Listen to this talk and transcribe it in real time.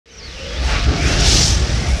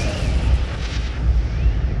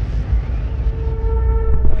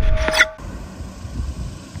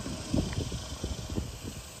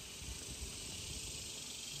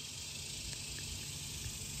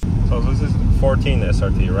14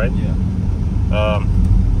 SRT, right? Yeah.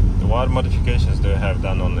 What modifications do you have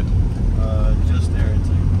done on it? Just air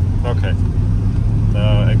intake. Okay.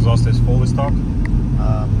 The exhaust is fully stock?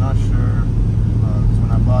 I'm not sure, because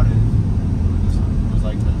when I bought it, it was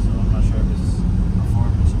like this, so I'm not sure if it's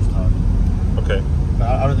performance or stock. Okay. But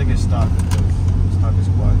I don't think it's stock, because stock is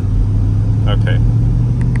quieter. Okay.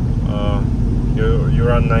 You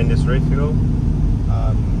run 93 fuel?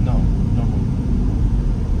 No, normal.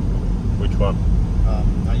 Which one?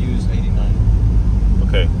 I use 89.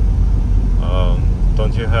 Okay.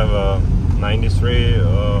 Don't you have 93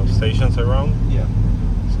 stations around? Yeah.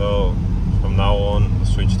 So from now on,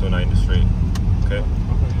 switch to 93. Okay.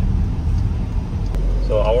 Okay.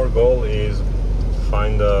 So our goal is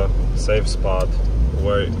find a safe spot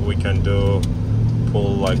where we can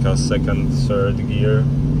pull like a second, third gear.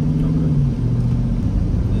 Okay.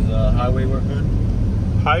 Does highway work good?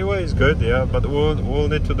 Highway is good, yeah, but we'll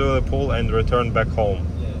need to do a pull and return back home.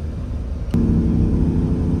 Yeah.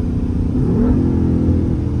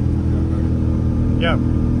 Yeah.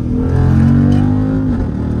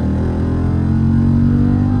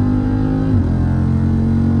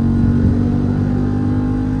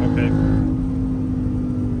 Okay.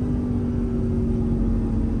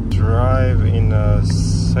 Drive in a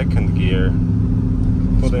second gear.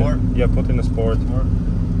 Sport? Put in a sport.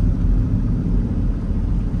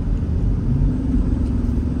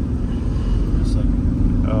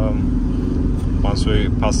 Once we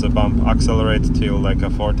pass the bump, accelerate till like a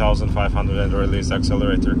 4,500 and release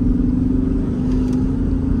accelerator.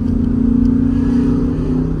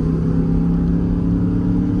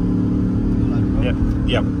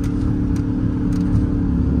 Yep.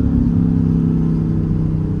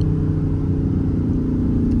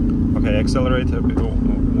 Okay, accelerate a bit,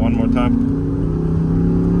 one more time.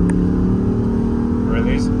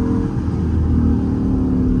 Release.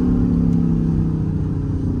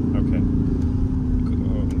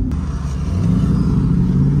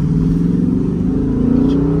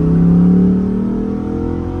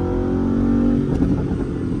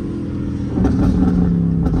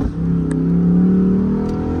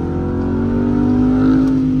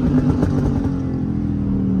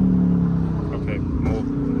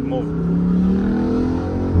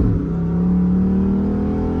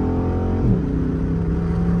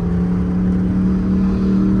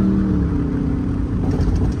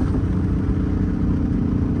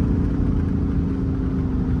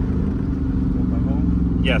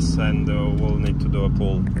 Yes, and we'll need to do a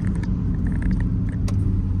pull.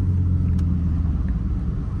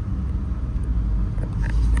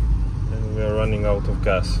 And we are running out of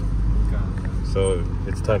gas. Okay. So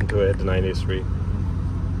it's time to add 93. You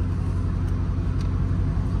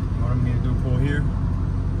want me to do a pull here?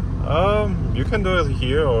 You can do it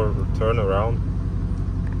here or turn around.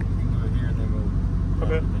 You can do it here and then go.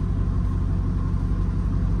 Okay.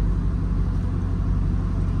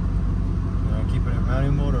 Keep it in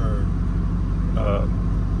manual mode or?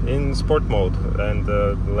 In sport mode and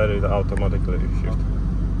let it automatically shift.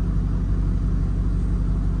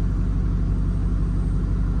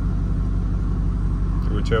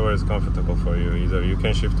 Okay. Whichever is comfortable for you. Either you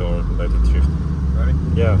can shift or let it shift. Ready?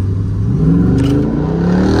 Yeah.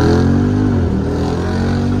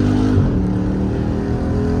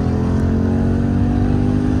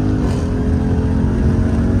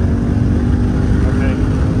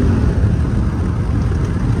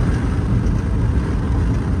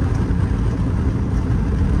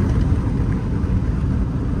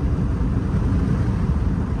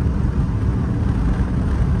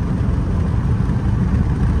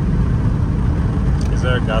 Is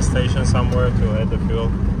there a gas station somewhere to add the fuel?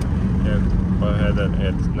 Yeah, go ahead and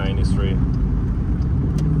add 93.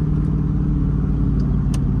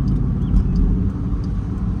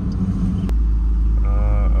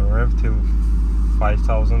 Rev till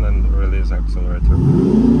 5,000 and release accelerator.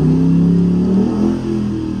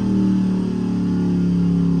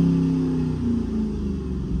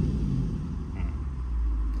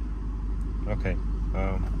 Okay.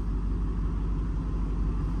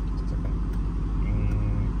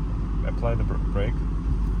 Apply the brake,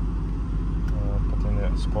 put in the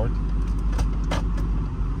sport.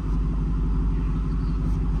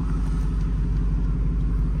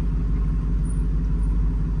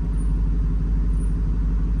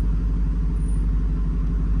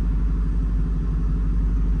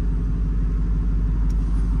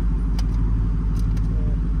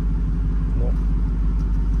 No.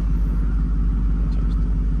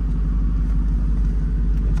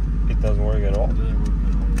 It doesn't work at all.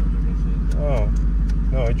 Oh,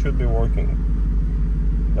 no, it should be working.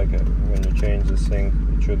 Like when you change this thing,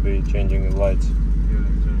 it should be changing the lights. Yeah,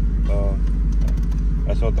 exactly.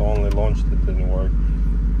 thought only launched it didn't work.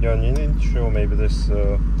 Yeah, and you need to show maybe this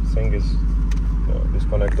thing is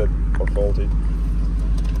disconnected or faulty.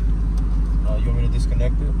 You want me to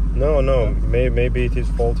disconnect it? No, maybe it is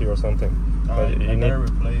faulty or something. But you need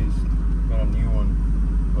replace. Got a new one,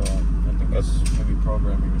 but I think it's maybe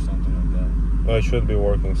programming or something like that. No, it should be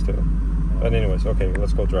working still. But anyways, okay,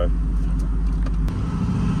 let's go drive.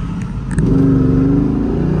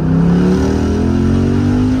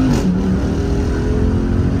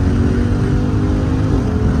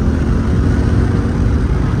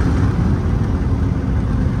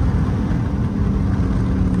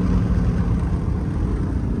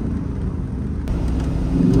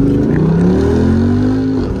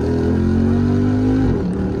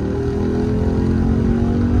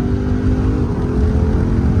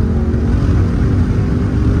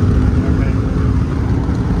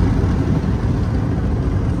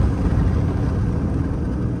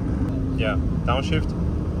 Yeah, downshift.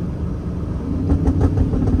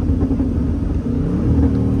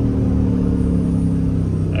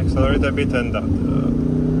 Accelerate a bit and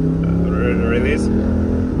release.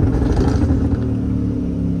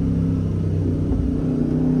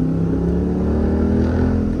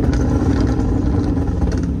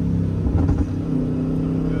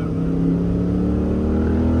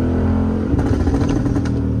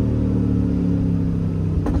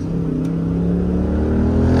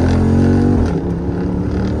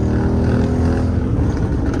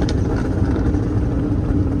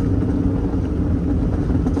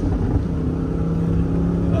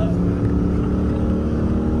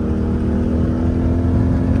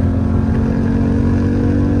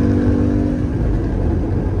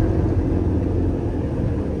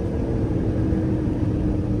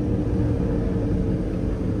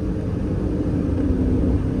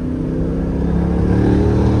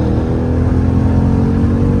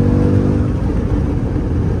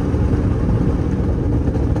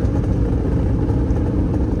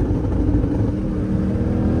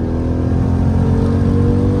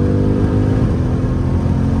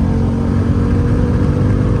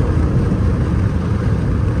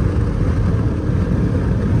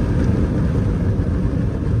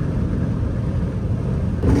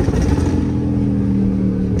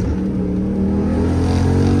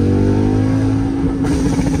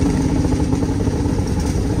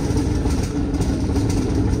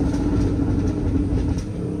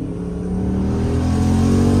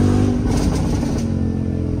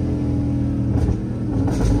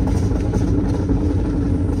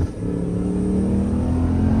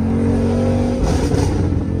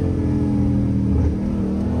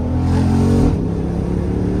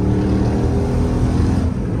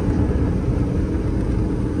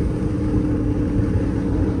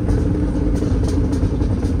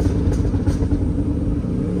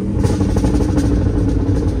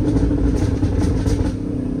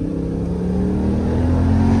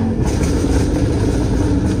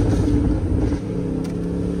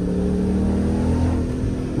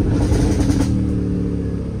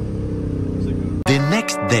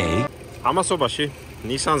 ამასობაში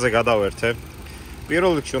Nissan-ზე გადავერთე.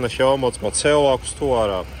 პირველ რიგში უნდა შევამოწმო CO აქვს თუ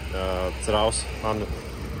არა ძრავს, ან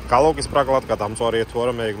გალოგის პრაგლატკა დამწვარია თუ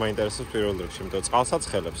არა, მე ეგ მაინტერესებს პირველ რიგში, იმიტომ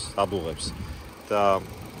წყალსაცხელებს ადუღებს და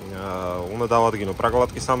უნდა დავადგინო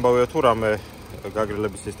პრაგლატკის ამბავია თუ რამე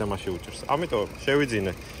გაგრილების სისტემაში უჭირს. ამიტომ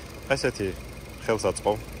შევიძინე ესეთი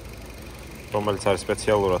ხელსაწყო, რომელიც არის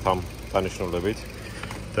სპეციალურად ამ დანიშნულებით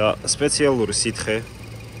და სპეციალური სითხე,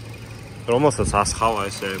 რომელსაც ასხავა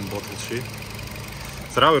ესე ბოთლში.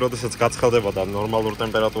 ძრავი, როდესაც გაცხელდება და ნორმალურ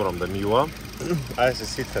ტემპერატურამდე მივა, აი ესე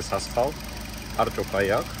სითხეს ასხავ, არჭოფ აი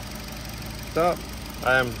აქ და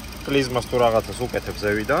აი ამ კლიზმას თუ რაღაცას უკეთებ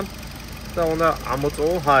ზევიდან და უნდა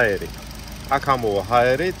ამოწოვო ჰაერი. აქ ამოვა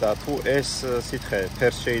ჰაერი და თუ ეს სითხე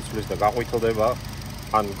ფერს შეიცვლის და გაყვითლდება,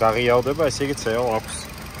 ან გაღიავდება, ესე იგი CO აქვს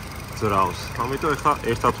ძრავს. ამიტომ ეხლა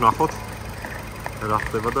ერთად ვნახოთ რა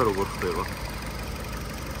ხდება და როგორ ხდება.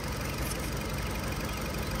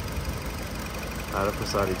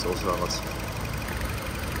 არაფერს არ იწოვს რაღაც.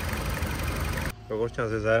 როგორც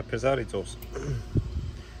ჩანს ეს არაფერს არ იწოვს.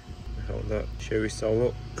 ეხლა უნდა შევისწავლო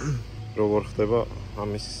როგორ ხდება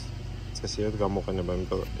ამის წესიერ გამოყენება,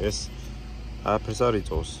 იმიტომ ეს არაფერს არ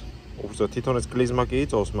იწოვს. უბრალოდ თვითონ ეს კლიზმა კი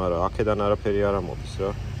იწოვს, მაგრამ აქედან არაფერი არ ამოდის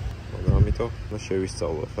რა. ამიტომ უნდა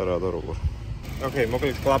შევისწავლო ეხლა რა და როგორ. ოკეი,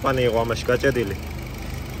 მოკლედ კლაპანი იყო ამაში გაჭედილი.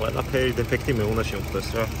 ყველაფერი დეფექტი მე უნდა შევხვდეს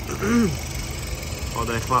რა.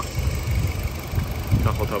 და ეხლა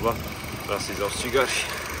ნახოთ აბა რა სიზავს ციგარში.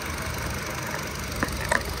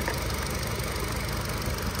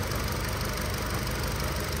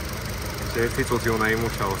 ერთი წუთი უნდა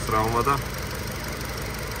იმუშაოს ტრავმა და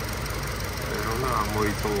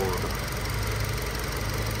მოიწოვდა.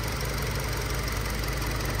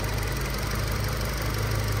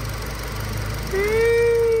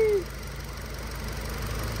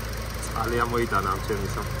 ძალიან მოიტანა ამ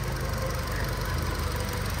ჩემისა.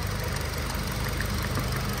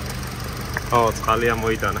 ძალიან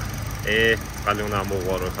მოიტანა. წყალი უნდა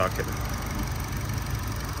ამოვარო აქედან.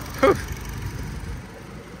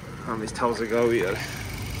 ამის თავზე გავიარე.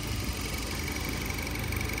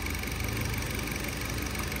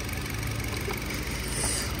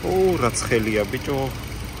 რაც ხელია ბიჭო.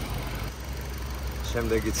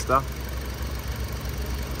 შემდეგიც და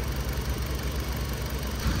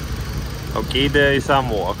კიდე ის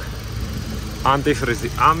ამოაქვს. ანტიფრიზი.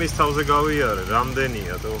 ამის თავზე გავიარე,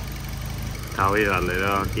 რამდენია თუ დავიღალე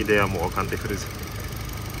რა, კიდე ამოაქვს ანტიფრიზი.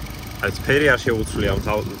 აი ფერი არ შეუცვლია ამ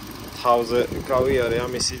თავზე გავიარე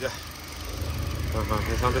ამისი და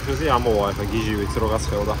ეს ანტიფრიზი ამოვა ახლა გიჟივით რო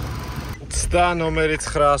გაცხელდა. ცდა ნომერი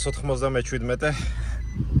 997.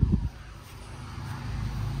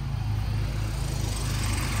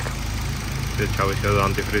 ჩავიშალე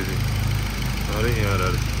ანტიფრიზი. არის არ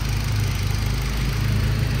არის.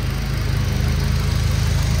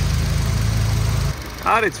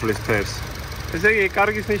 არის წლის ფერს. ესე იგი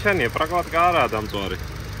კარგის ნიშანია, პრაგმატიკა არაა დამწვარი.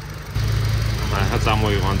 ახლა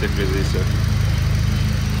წამოიღო ანტიფრიზი ისე.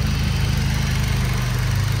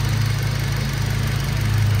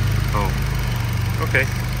 ოკეი.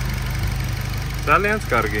 ძალიან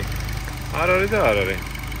კარგი. არ არის და არ არის.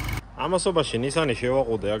 ამასობაში Nissan-ი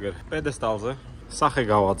შევაყუდე აგერ პედესტალზე, სახე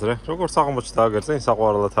გავაძრე. როგორც აღმოჩნდა აგერ წინ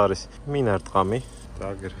საყვარლად არის მინარტყამი და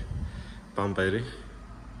აგერ ბამპერი,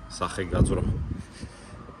 სახე გაძრო.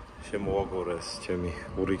 შემოვაგორეს ჩემი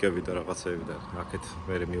ურიკები და რაღაცები და აქეთ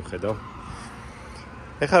მე მივხედავ.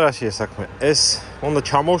 ეხლა რა შეე საქმე? ეს უნდა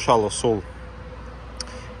ჩამოვშალო სულ.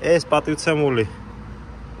 ეს პატივცემული.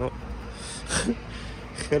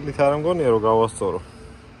 ხელით არ მგონია რომ გავასწორო.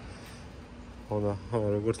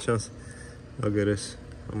 როგორც ჩანს აგერ ეს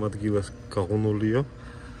ამ ადგილას გაღუნულია.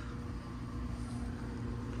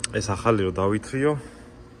 ეს ახალი რომ დავითრიო.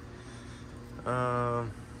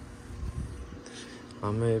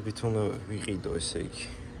 ამეებით უნდა ვიყიდო ესე იგი.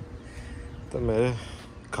 და მე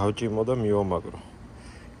გავჭიმო და მივამაგრო.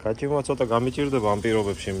 გაჭიმა ცოტა გამიჭირდება ამ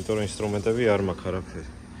პირობებში, იმიტომ რომ ინსტრუმენტები არ მაქვს არაფერი.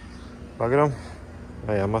 მაგრამ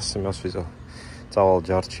აი ამას ვიზავ. წავალ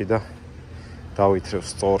ჯარში და დავითრევ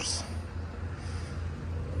სწორს.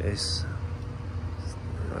 ეს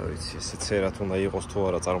არ ვიცი, ესე წერათ უნდა იყოს თუ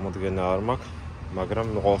არა, წარმოდგენა არ მაქვს, მაგრამ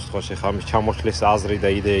ყოველ შემთხვევაში ხა ამის ჩამოშლის აზრი და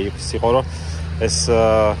იდეა ის იყო, რომ ეს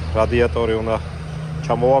რადიატორი უნდა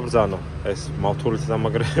ჩამოვაბრძანო, ეს მავთულით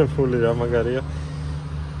დამაგრებული რა მაგარია.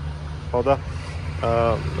 ხო და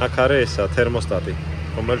აქ არის ესა თერმოსტატი,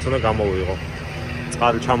 რომელიც უნდა გამოვიღო.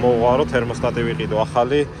 წყალი ჩამოვარო, თერმოსტატი ვიყიდო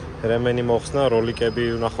ახალი, რემენი მოხსნა,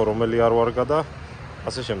 როლიკები ვნახო, რომელი არ ვარგა და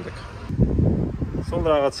ასე შემდეგ. სულ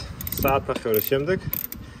რაღაც საათნახევრის შემდეგ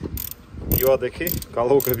მივადექი,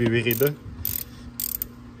 გალაუკები ვიყიდე.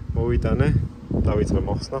 მოვიტანე, დავიწყე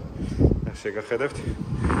მოხსნა. შეგახედებთ.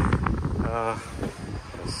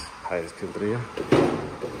 ეს ჰაერის ფილტრია.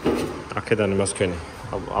 აქედან იმას ვქენი,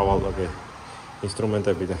 ავალაგე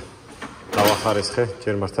ინსტრუმენტები და დავახარისხე,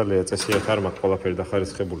 ჯერ მართალია წესი აქ არ მაქვს ყველაფერი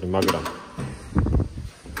დახარისხებული, მაგრამ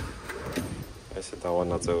ესე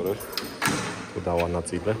დავანაწევრე, თუ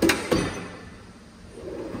დავანაწილე.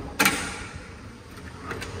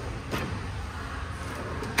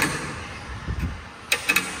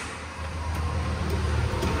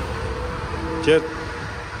 ჯერ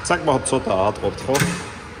საკმაოდ ცოტა ატყობთ, ხო?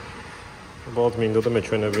 უბრალოდ მინდოდა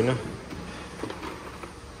მეჩვენებინა.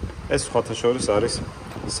 ეს სხვათა შორის არის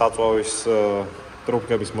საწვავის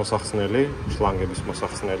ტრუბკების მოსახსნელი, შლანგების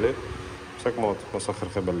მოსახსნელი. საკმაოდ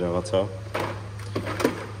მოსახერხებელი რაღაცაა.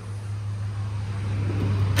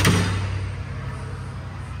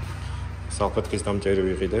 სალფეტკის დამჭერი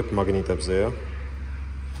ვიყიდებ, მაგნიტებზეა.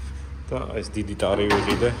 და ეს დიდი ტარი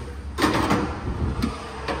ვიყიდე.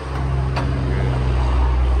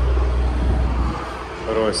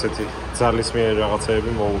 რო ესეთი ძალისმიერი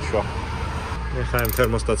რაღაცეები მოუშვა. ეხლა ამ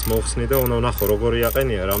თერმოსტატს მოვხსნი და უნდა ვნახო როგორი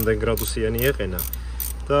აყენია, რამდენ გრადუსიანი ეყენა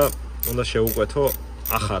და უნდა შევუკვეთო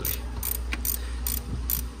ახალი.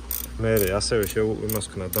 მე ასევე იმას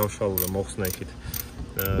ვქნა დავშალო და მოხსნა იქით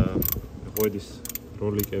ღვედის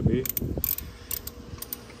როლიკები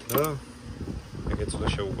და ეგეც უნდა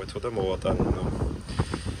შევუკვეთო და მოვატანო.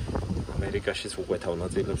 ამერიკაშიც უკვეთავ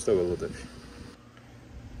ნაწილებს და ველოდები.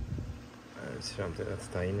 ეს რამდენად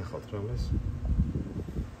დაინახავთ რამეს.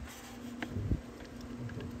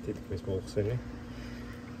 თითქმის მოხსენი.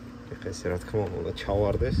 ეხლა ესე რა თქმა უნდა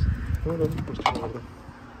ჩავარდეს. ნუ რა ჩავარდა.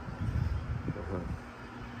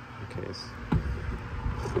 ოკეი.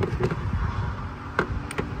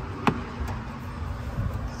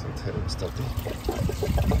 Termostati.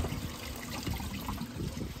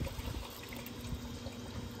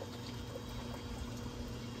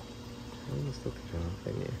 Termostati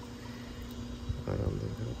raaqenia.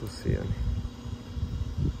 Arამდენ გრადუსიანი.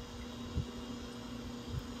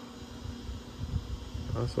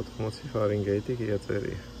 ასოთ 80 ფარენჰეიტი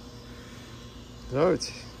გიაწერია. რა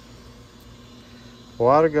ვიცი.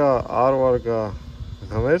 ვარგა, არ ვარგა,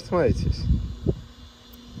 ღმერთმა იცის.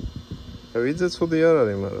 ვიძე ცუდი არ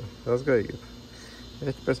არის, მაგრამ რას გაიგებ.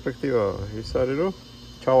 ეს პერსპექტივა ის არის, რომ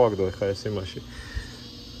ჩავაგდო ხა ეს იმაში.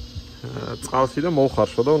 წყალში და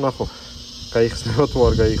მოვხარშო და ვნახო. გაიხსნება თუ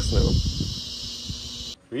არ გაიხსნება.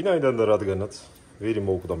 ვინაიდან და რადგანაც ვირი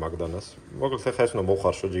მოუკვდა მაგდანას. მოკლედ ხა ეს უნდა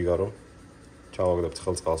მოვხარშო ჯიგარო. ჩავაგდებთ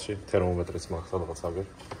ხელ წყალში, თერმომეტრიც მაქვს სადღაც აგერ.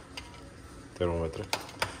 თერმომეტრი.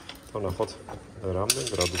 და ვნახოთ რამდენ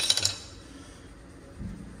გრადუსია.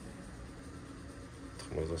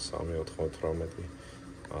 93, 98,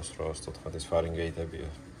 100, ფარენჰეიტებია.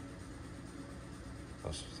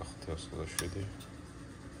 125, 127,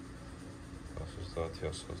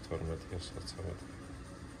 130, 112, 113.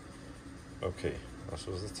 ოკეი,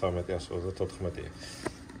 113, 114.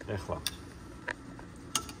 ეხლა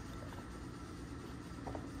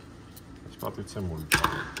ეს პატიცემული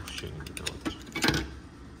შენი კიდევ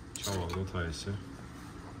ჩავაგდოთ აი ესე.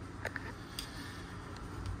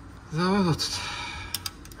 დავაღოთ.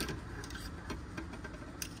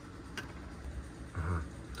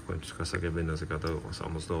 თქვენთვის გასაგებენაზე გადავიყო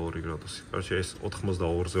 62 გრადუსი. კარჩე ეს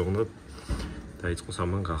 82-ზე უნდა დაიწყოს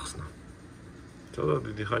ამან გახსნა. ცოტა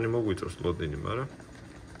დიდი ხანი მოგვიწევს ლოდინი, მაგრამ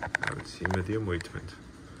არ ვიცი, იმედია მოითმენთ.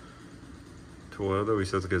 თუ არა და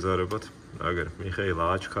ვისაც გეზარებათ, აგერ მიხეილ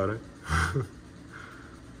აჩქარე.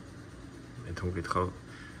 მე თუ გითხავ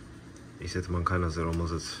ისეთ მანქანაზე,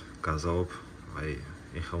 რომელზეც გაზავებ, აი,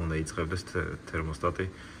 ეხლა უნდა იწყებდეს თერმოსტატი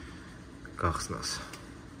გახსნას.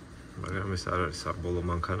 მაგრამ ეს არ არის საბოლოო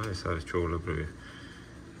მანქანა, ეს არის ჩვეულებრივი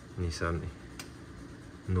Nissan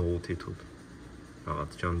Note თუ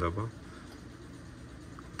რაღაც ჯანდაბა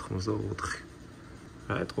 84.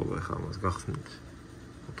 რა ეთყობა ხა ამას გახსნით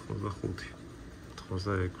 85,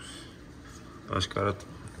 86. აშკარად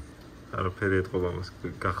არაფერი ეთყობა ამას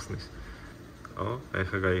გახსნის.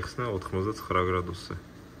 ეხლა გაიხსნა 89 გრადუსზე.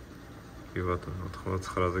 კი ბატონო,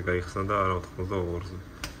 89-ზე გაიხსნა და არა 82-ზე.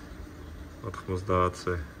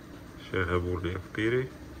 90-ზე შეღებული აქვს პირი.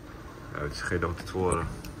 არ ვიცი, ხედავთ თუ არა.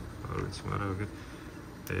 არ ვიცი, მაგრამ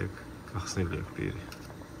ეგ გახსნილი აქვს პირი.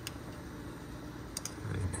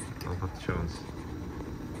 აი, ალბათ ჩანს.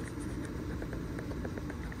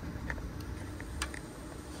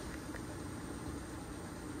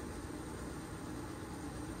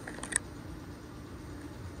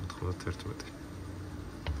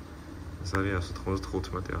 ეს არის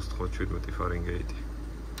 195, 197 ფარენჰეიტი.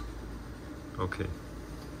 ოკეი.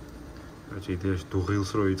 რაჭი იდეაში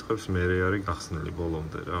დუღილს რო იწყებს, მე არის გახსნილი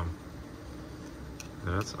ბოლომდე რა.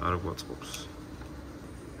 რაც არ გვაწყობს.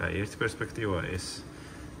 აი, ერთი პერსპექტივა ეს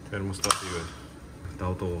თერმოსტატივე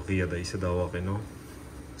დავტოვო ღია და ისე დავაყენო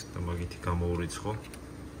და მაგითი გამოურიცხო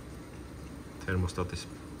თერმოსტატის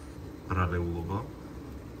ბრალეულობა.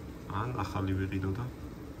 ან ახალი ვიყიდო და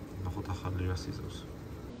ნახოთ ახალი რას იზავს.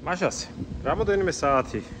 მაშას, რამოდენიმე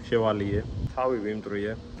საათი შევალიე, თავი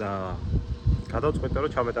ვიმტრიე და გადავწყვიტე რომ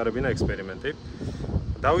ჩამეტარებინა ექსპერიმენტი.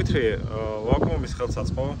 დავითრიე ვაკუუმის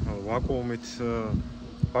ხელსაწყო,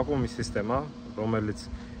 ვაკუუმის სისტემა, რომელიც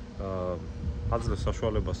აძლევს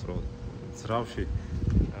საშუალებას რომ ძრავში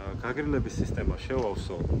გაგრილების სისტემა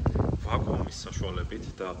შევავსო ვაკუუმის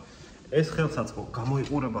საშუალებით და ეს ხელსაწყო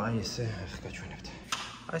გამოიყურება აი ესე, ახლა გაჩვენებთ.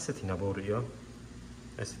 აი ესეთი ნაბორია.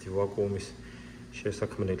 ესეთი ვაკუუმის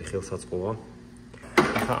შესაქმნელი ხელსაწყოა.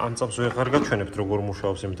 ახლა ამ წამს ვეღარ გაჩვენებთ როგორ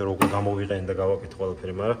მუშაობს, იმიტომ რომ უკვე გამოვიყენ და გავაკეთე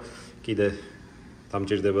ყველაფერი, მაგრამ კიდე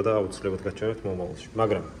დამჭირდება და აუცილებლად გაჩვენებთ მომავალში.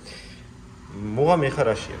 მაგრამ მუღამი ახლა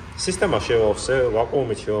რაშია? სისტემა შევავსე,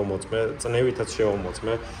 ვაკუუმით შევამოწმე, წნევითაც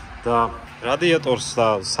შევამოწმე და რადიატორს და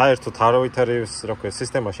საერთოდ არავითარი, რა ქვია,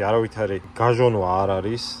 სისტემაში არავითარი გაჟონვა არ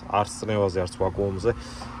არის, არც წნევაზე, არც ვაკუუმზე.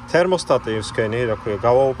 თერმოსტატი ვსქენი, რა ქვია,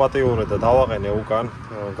 გავაუპატიურე და დავაყენე უკან,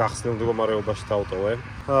 გახსნილ მდგომარეობაში დავტოვე.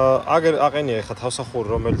 აგერ აყენია ახლა თავსახური,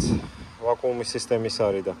 რომელიც ვაკუუმის სისტემის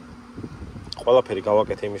არის და ყველაფერი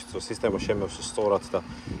გავაკეთე იმისთვის, რომ სისტემა შემევსო სწორად და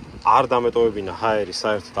არ დამეტოვებინა ჰაერი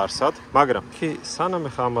საერთოდ არსად, მაგრამ კი სანამ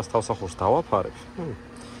ახლა ამას თავსახურს დავაფარებ,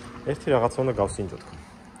 ერთი რაღაცა უნდა გავსინჯო თქო.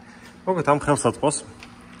 მოგეთ ამ ხელსაწყოს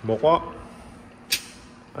მოყვა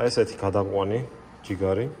ესეთი გადაყვანი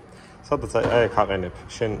ჯიგარი. სადაც აი აქ აყენებ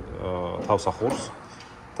შენ თავსახურს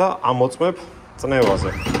და ამოწმებ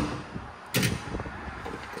წნევაზე.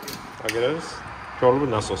 აგერ არის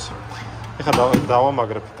ჩვეულებრივ ნასოსი. ეხლა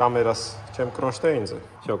დავამაგრებ კამერას ჩემ კრონშტეინზე.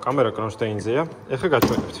 всё, კამერა კრონშტეინზეა. ეხლა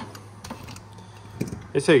გაჩვენებთ.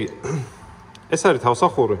 ესე იგი, ეს არის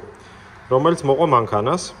თავსახური, რომელიც მოყვა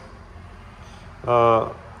მანქანას.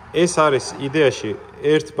 ეს არის იდეაში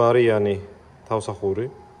ერთბარიანი თავსახური.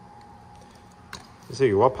 ესე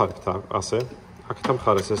იგი, ვაფარებთ ასე. აქეთან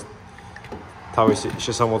მხარეს ეს თავისი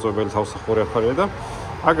შესამოწმებელი თავსახური აფარია და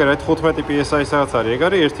აგერ 15 PSI სადაც არის, ეგ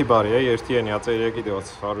არის ერთი ბარი, აი ერთიანი აწერია კიდევაც,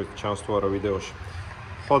 არ ვიცი ჩანს თუ არა ვიდეოში.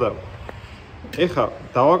 ხო და ეხლა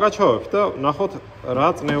დავაკაჩავებ და ნახოთ რა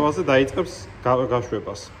წნევაზე დაიწყებს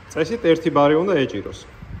გაშვებას. წესით ერთი ბარი უნდა ეჭიროს.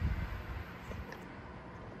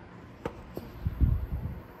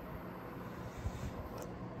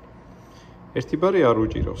 ერთი ბარი არ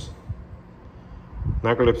უჭირავს.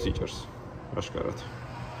 ნაკლებს იჭერს, აშკარად.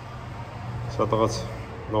 სადღაც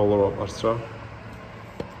 0 ვაპარს რა.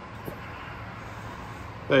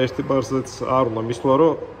 და ერთი ბარზეც არ უნდა მისვლა,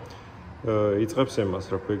 რომ იწყებს ემას,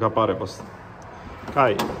 რა ქვია, გაპარებას.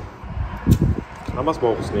 კაი. ამას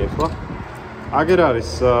მოვხსნი ახლა. აგერ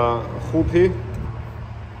არის ხუთი,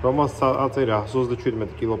 რომელსაც აწერია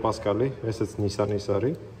 127 კილოპასკალი, ესეც Nissan-ის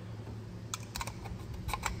არის.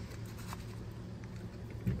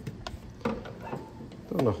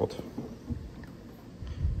 და ნახოთ.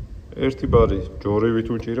 ერთი ბარი ჯორივით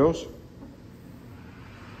უჭირავს.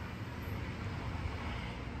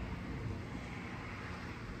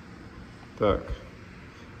 так.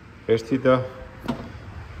 ერთი და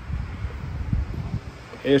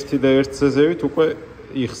ერთი ზევით უკვე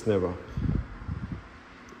იხსნება.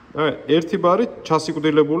 აი, ერთი ბარი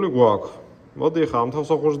ჩასიკვდილებული გვაქვს. მოდი ახლა ამ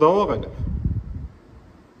თავსახურს დავაყენებ.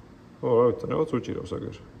 ო, რა ვიცი, რაღაც უჭირავს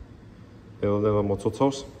აგერ. ელოდელა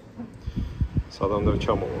მოცოცავს. სადამდე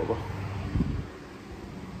ჩამოვა.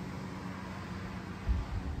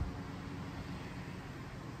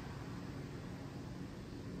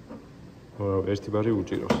 ერთი ბარი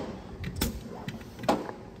უჭირავს.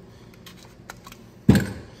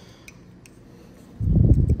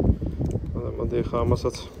 მოდი ახლა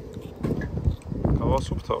ამასაც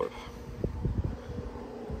გავასუფთავებ.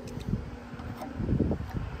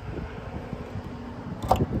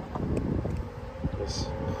 ეს.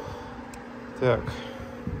 так.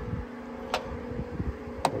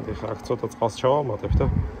 მოდი ახლა ცოტა წყალს ჩავამატებ და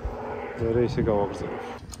მერე ისე გავაგრძელებ.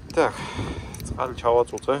 так. წყალი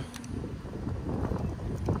ჩავაწუწე.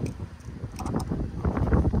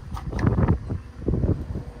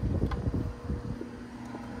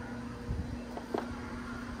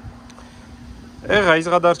 ეხა ის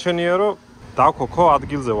გადარჩენია, რომ დაქოქო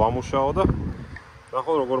ადგილზე ვამუშაო და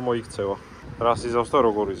ნახო როგორ მოიქცევა. რას იზავს და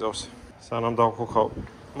როგორ იზავს. სანამ დავქოქავ,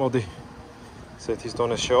 მოდი ზეთის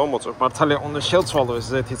დონეს შევამოწმებ. მართალია უნდა შევცვალო ეს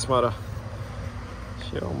ზეთიც, მაგრამ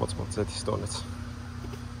შევამოწმოთ ზეთის დონეც.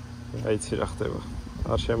 აიცი რა ხდება.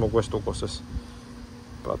 არ შემოგვესტუკოს ეს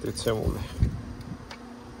პატრიცემული.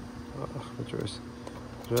 ახლა ეს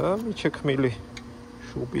რა მიჩექმილი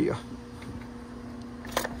შუბია.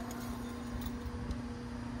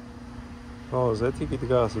 ო, ზეთი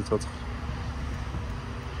კიდგა სიცოცხლე.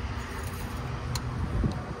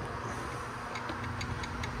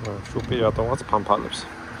 შუბი რატომაც ფანფალებს.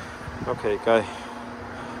 ოკეი, კაი.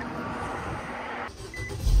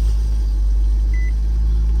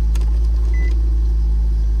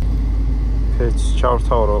 ფეჩს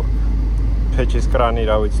ჩავრთავ, რომ ფეჩის კრანი,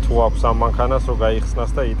 რა ვიცი, თუ აქვს ამ მანქანას, რომ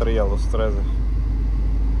გაიხსნას და იტრიალოს წრეზე.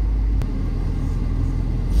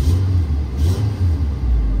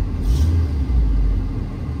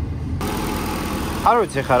 არ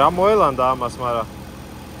ვიცი ხა რა მოელანდა ამას, მაგრამ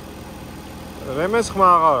რემეს ხმა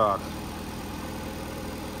აღარ აქვს.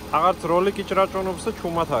 აღარც როლი კი ჭრაჭონობს და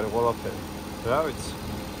ჩუმად არის ყველაფერი. რა ვიცი.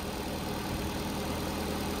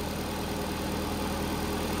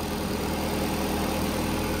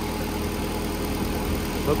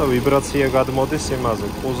 ცოტა ვიბრაცია გადმოდის იმაზე,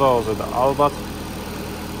 კუზაოზე და ალბათ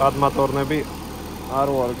რადმატორნები არ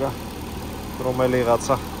ვარგა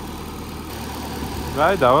რომელიღაცა.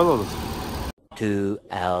 აი, დაველოდოთ. 2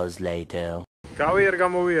 hours later. გავიარ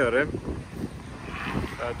გამოვიარე.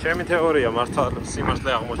 ჩემი თეორია მართლა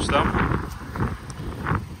სიმართლე აღმოჩნდა.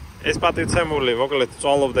 ეს პატრიცემული მოკლედ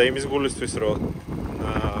წვალობდა იმის გულისთვის, რომ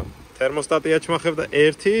თერმოსტატი აჩმახებდა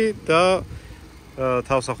ერთი და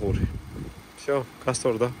თავსახური. всё,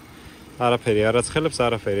 გასწორდა. არაფერი არ აცხელებს,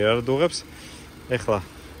 არაფერი არ დუღებს. ეხლა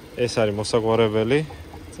ეს არის მოსაგვარებელი.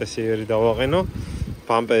 წესიერი დავაყენო.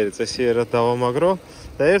 ბამპერი წესიერად დავამაგრო.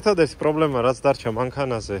 და ერთადერთი პრობლემა რაც დარჩა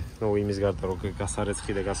მანქანაზე, ნუ იმის გარდა რომ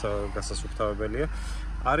გასარეცხი და გასასუფთავებელია,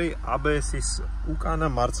 არის ABS-ის უკანა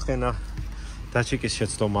მარცხენა დაჩიკის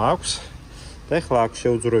შეცდომა აქვს. და ეხლა აქ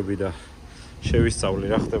შევძვრები და შევისწავლი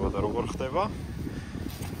რა ხდება და როგორ ხდება.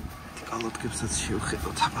 კალოთკებსაც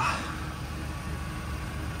შევხედოთ, აბა.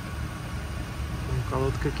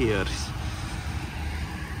 კალოთკა კი არის.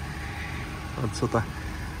 ცოტა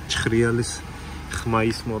ჭხრიალის ხმა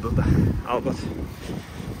ისმოდა და ალბათ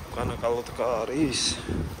უკანა კალოთკა არის.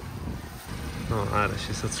 არა,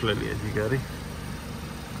 შესაძლებელია ჯიგარი.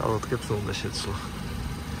 კალოთკებს უნდა შეცვლა.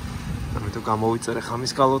 ამიტომ გამოვიწერე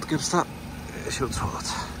ხამის კალოთკებს და შევცვალოთ.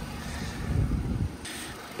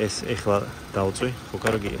 ეს ეხლა დავწვი, ხო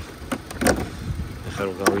კარგია. ეხლა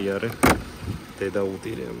რომ გავიარე, დედა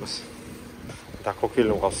უტირე ამას. დაკოქილი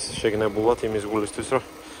მყავს შეგნებულად იმის გულისთვის, რომ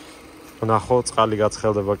ვნახო წყალი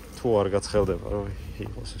გაცხელდება თუ არ გაცხელდება, რომ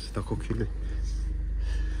იყოს ეს დაკოქილი.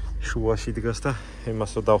 შუაში დგას და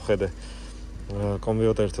იმასო დავხედე.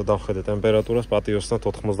 კომპიუტერთან დავხედე ტემპერატურას, პატიოსთან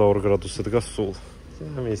 82 გრადუსზე დგას სულ.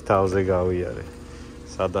 მის თავზე გავიარე.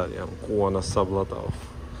 სად არის ამ კუანას საბლატაო.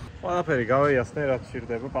 ყველაფერი გავეიასნე, რაც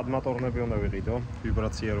სჭირდება, პადმატორნები უნდა ვიყიდო,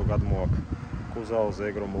 ვიბრაცია რო გადმოაქვს კუზაოზე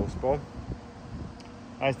ეგ რომ მოსპო.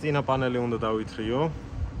 აი ეს წინა პანელი უნდა დავითრიო.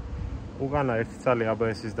 უკანა ერთი ცალი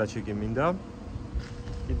ABS-ის დაჩიგი მინდა.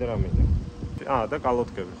 კიდე რა მინდა? და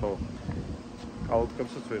კალოთკები, ხო.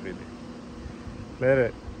 კალოთკებსაც ვიყიდი. მერე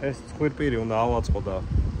ეს ცხვირპირი უნდა ავაწყო და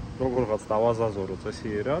როგორღაც დავაზაზორო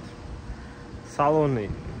წესიერად. სალონი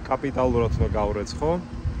კაპიტალურად უნდა გავრეცხო.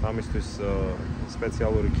 ამისთვის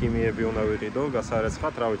სპეციალური ქიმიები უნდა ვიყიდო,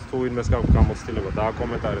 გასარეცხად, რა ვიცი, თუ ვინმეს გაქვს გამოცდილება,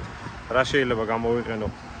 დააკომენტარეთ, რა შეიძლება გამოვიყენო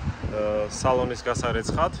სალონის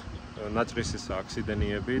გასარეცხად, ნაჭრისის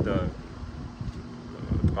აქსიდენიები და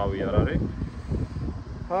ტყავი არ არის.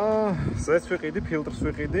 ზეც ვიყიდი, ფილტრს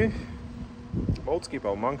ვიყიდი.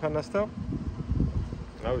 მოვწკიპავ მანქანას და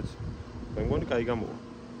რა ვიცი, მე მგონი კაი გამოვა.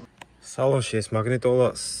 სალონში ეს მაგნიტოლა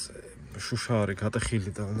შუშა არის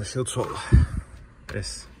გატეხილი და უნდა შევცვალო.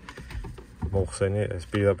 ეს მოხსენი, ეს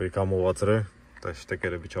პირდაპირ გამოვაძრე და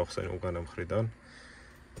შტეკერები ჩავხსენი უკანა მხრიდან.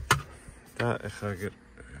 და ეხლა ეგ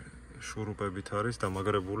შურუპებით არის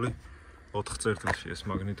დამაგრებული 4 წერტილში ეს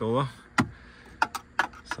მაგნიტოლა.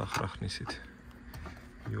 სახრახნისით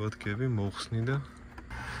იოთგები მოხსნი და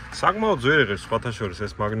საკმაოდ ძვირი ღირს სხვათა შორის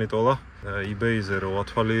ეს მაგნიტოლა. eBay-ზე რო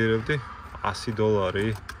ვათვალიერებდი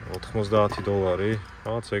 $100, $90,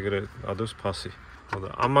 რაღაც ეგრე ადევს ფასი.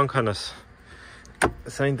 ამ მანქანას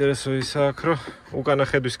საინტერესო ისაა, რომ უკანა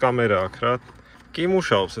ხედვის კამერა აქვს რა. კი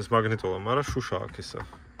მუშაობს ეს მაგნიტოლა, მაგრამ შუშა აქვს ისა,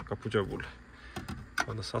 გაფუჭებული.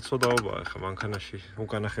 და საცოდაობაა ახლა მანქანაში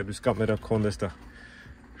უკანა ხედვის კამერა გქონდეს და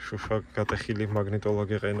შუშა გატეხილი მაგნიტოლა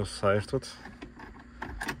გეყენოს საერთოდ.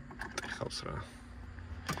 ეხავს რა.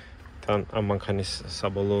 თან ამ მანქანის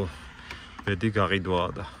საბოლოო ბედი გაყიდვაა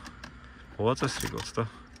და მოვაწესრიგოთ და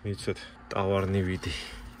მივიცეთ ტავარნი ვიდი.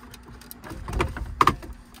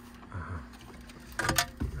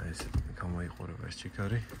 გამოიყურება ეს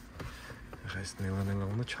ჩიქარი. ახლა ეს ნელა-ნელა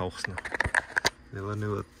უნდა ჩავხსნა.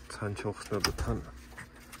 ნელა-ნელა თან ჩავხსნა და თან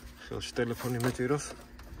ხელში ტელეფონი მეჭიროს.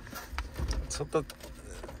 ცოტა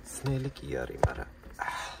ძნელი კი არის, მაგრამ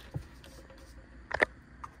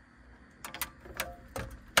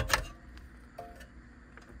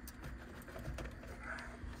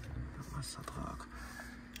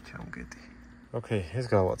ოკეი, ეს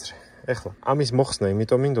გავაძრე. ეხლა ამის მოხსნა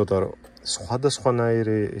იმიტომ მინდოდა, რომ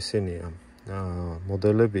სხვადასხვანაირი ისინია,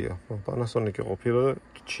 მოდელებია. Panasonic-ი ყოფილა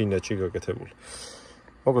და ჩინეთში გაკეთებული.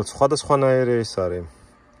 მოკლედ სხვადასხვანაირი ის არის.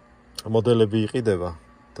 მოდელები იყიდება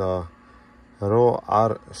და რო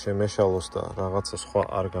არ შემეშალოს და რაღაცა სხვა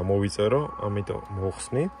არ გამოვიწერო, ამიტომ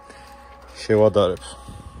მოხსნი. შევადარებ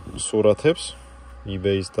სურათებს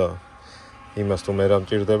eBay-ს და იმას თუ მე რა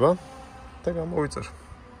მჭირდება და გამოვიწერო.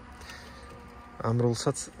 ამ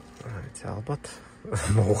როლსაც, ვიცი, ალბათ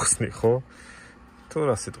მოხსნი, ხო? თუ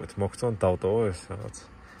რა სიტყვით მოგწონთ დავტოვო ეს რაღაც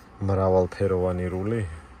მრავალფეროვანი რული.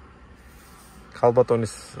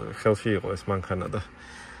 ხალბატონის ხელში იყო ეს მანქანა და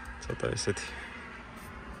ცოტა ისეთი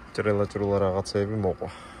ჭრელა-ჭრულა რაღაცეები მოყვა.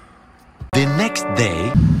 The next day.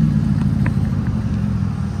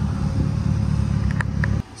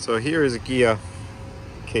 So here is a Kia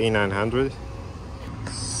K900.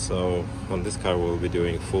 So on this car we'll be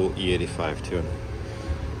doing full E85 tune.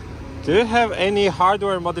 Do you have any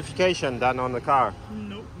hardware modification done on the car?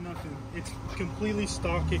 Nope, nothing. It's completely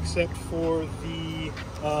stock except for the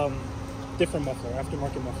different muffler,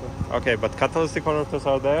 aftermarket muffler. Okay, but catalytic converters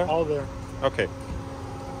are there? All there. Okay.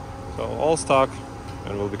 So all stock,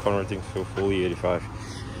 and we'll be converting to full E85.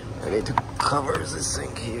 I need to cover this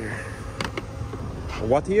thing here.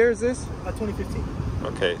 What year is this? 2015.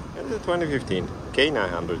 Okay, it's a 2015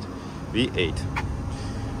 K900 V8.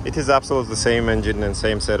 It is absolutely the same engine and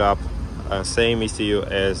same setup, same ECU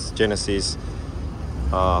as Genesis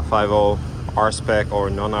 5.0 R-Spec or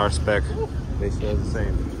non-R-Spec. They say the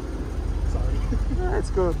same. Sorry. That's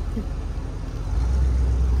good.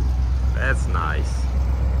 That's nice.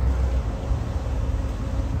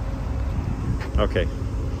 Okay.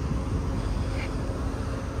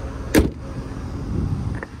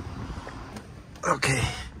 Okay.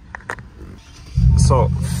 So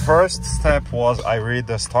first step was I read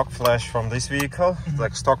the stock flash from this vehicle,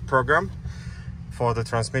 like stock program for the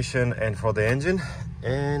transmission and for the engine.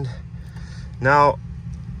 And now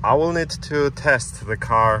I will need to test the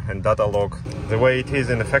car and data log the way it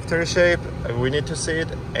is in the factory shape. We need to see it,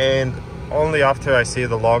 and only after I see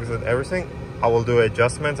the logs and everything, I will do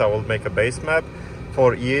adjustments. I will make a base map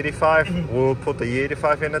for E85. We'll put the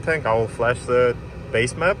E85 in the tank. I will flash the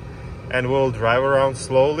base map, and we'll drive around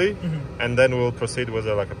slowly, and then we'll proceed with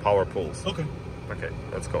like a power pulse. Okay. Okay,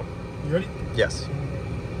 let's go. You ready? Yes. I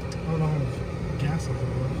don't know how much gas I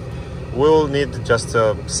have. We'll need just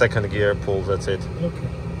a second gear pull, that's it. Okay.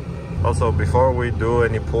 Also, before we do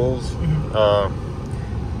any pulls,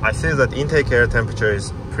 I see that intake air temperature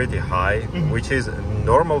is pretty high, which is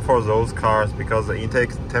normal for those cars because the intake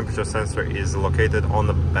temperature sensor is located on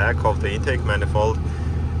the back of the intake manifold.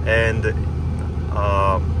 And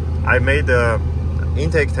I made the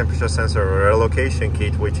intake temperature sensor relocation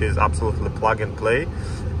kit, which is absolutely plug and play,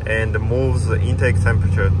 and moves the intake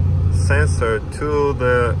temperature sensor to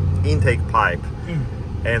the intake pipe,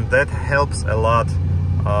 and that helps a lot.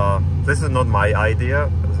 This is not my idea.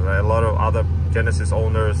 A lot of other Genesis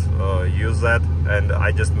owners use that, and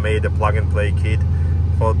I just made a plug and play kit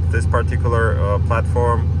for this particular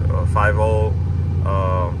platform,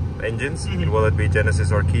 5.0 engines, will it be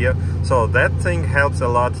Genesis or Kia. So that thing helps a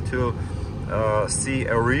lot to see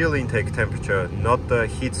a real intake temperature, not the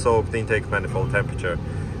heat-soaked intake manifold temperature,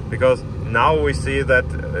 because now we see that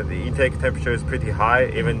the intake temperature is pretty high,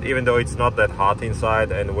 even though it's not that hot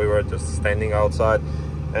inside and we were just standing outside,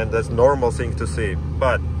 and that's normal thing to see.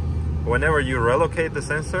 But whenever you relocate the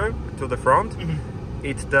sensor to the front,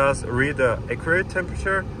 it does read the accurate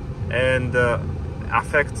temperature and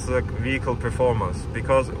affects the vehicle performance,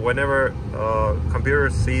 because whenever computer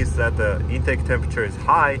sees that the intake temperature is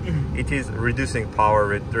high, it is reducing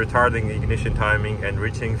power, retarding ignition timing and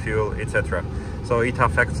reaching fuel, etc. So it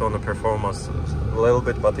affects on the performance a little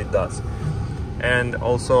bit, but it does. And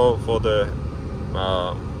also for the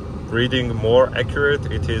reading more accurate,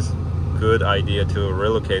 it is good idea to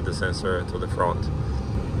relocate the sensor to the front.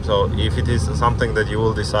 So if it is something that you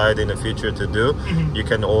will decide in the future to do, you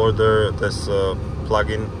can order this plug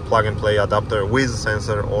and play adapter with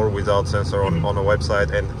sensor or without sensor on a website,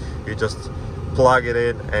 and you just plug it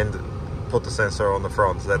in and put the sensor on the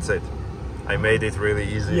front. That's it. I made it really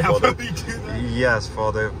easy for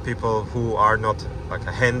the people who are not like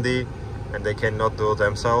handy and they cannot do it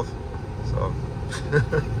themselves. So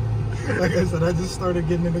like I said, I just started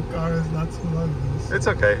getting into cars not too long ago. It's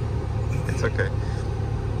okay. It's okay.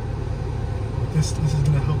 This is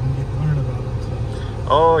gonna help me learn about it. So.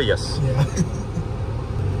 Oh yes. Yeah.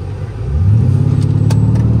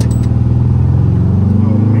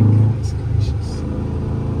 Oh my goodness gracious.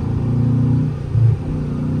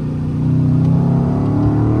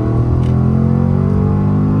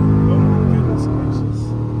 Oh my goodness gracious.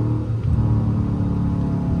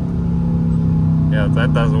 Yeah,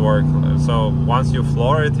 that doesn't work. So once you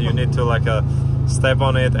floor it, you need to like step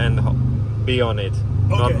on it and be on it.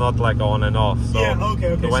 Okay. Not like on and off. So yeah,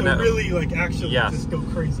 okay. So really like actually just go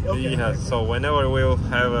crazy. Okay. Yeah, okay. So whenever we'll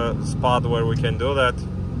have a spot where we can do that,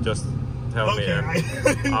 just tell me. And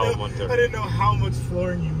I want to. I didn't know how much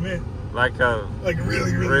flooring you meant. Like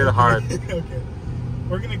really hard. Okay.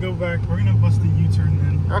 We're gonna go back. We're gonna bust a U-turn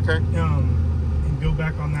then. Okay. And go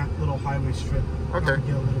back on that little highway strip. Okay.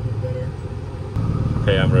 Get a little bit better.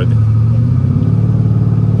 Okay, I'm ready.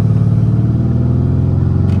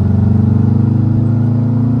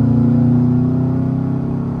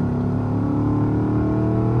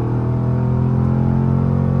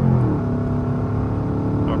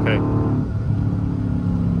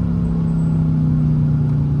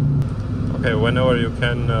 Okay, whenever you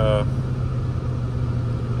can,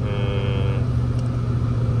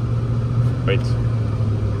 wait,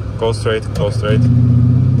 go straight, go straight.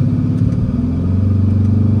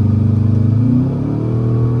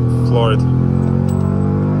 Floor it.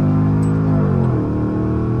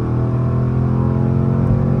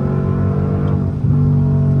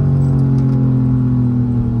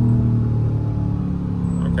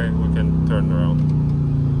 Okay, we can turn around.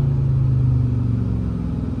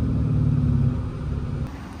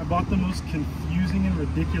 Bought the most confusing and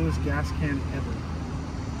ridiculous gas can ever.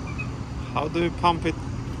 How do you pump it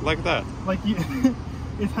like that? Like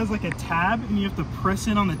it has like a tab, and you have to press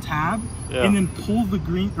in on the tab, yeah, and then pull the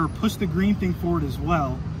green or push the green thing forward as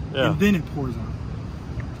well, yeah, and then it pours out.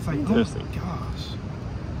 It's like, interesting. Oh my gosh.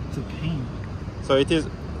 a pain. So it is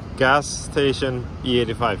gas station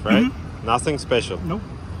E85, right? Nothing special. Nope.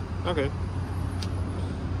 Okay.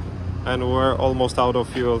 And we're almost out of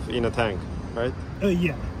fuel in a tank, right?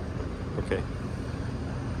 Yeah. Okay.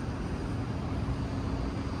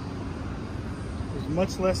 It was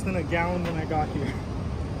much less than a gallon when I got here.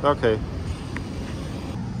 Okay.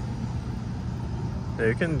 Yeah,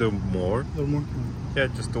 you can do more. A little more. Yeah,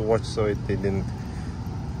 just to watch so it didn't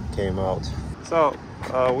came out. So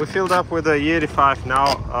we filled up with the E85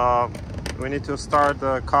 now. We need to start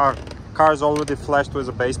the car. Car is already flashed with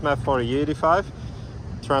a base map for E85.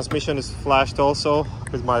 Transmission is flashed also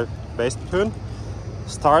with my base tune.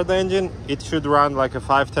 Start the engine. It should run like a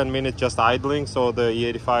 5-10 minutes just idling, so the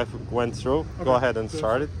E85 went through. Okay. Go ahead and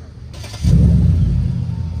start it.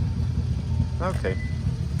 Okay.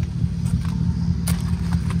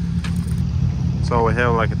 So we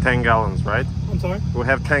have like 10 gallons, right? I'm sorry? We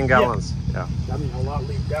have 10 gallons. Yeah. I mean, a lot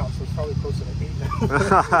leaked out, so it's probably closer to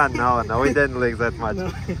 8 now. No, we didn't leak that much.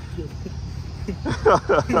 No.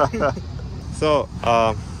 So,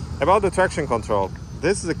 about the traction control.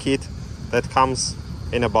 This is a kit that comes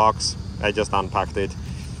in a box. I just unpacked it.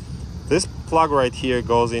 This plug right here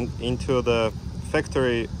goes into the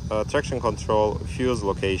factory traction control fuse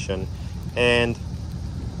location, and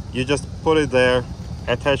you just put it there,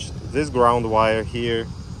 attach this ground wire here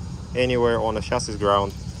anywhere on a chassis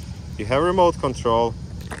ground. You have remote control,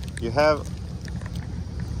 you have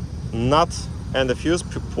nut and the fuse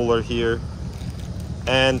puller here,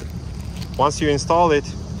 and once you install it,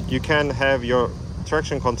 you can have your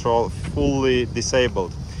traction control fully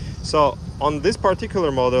disabled. So on this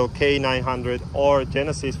particular model, K900 or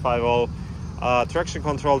Genesis 5.0, traction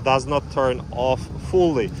control does not turn off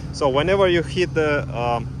fully. So whenever you hit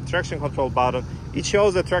the traction control button, it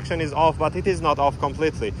shows the traction is off, but it is not off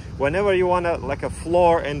completely. Whenever you want to like a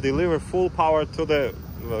floor and deliver full power to the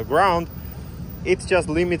ground, it just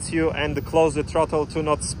limits you and close the throttle to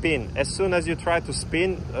not spin. As soon as you try to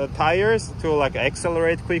spin tires to like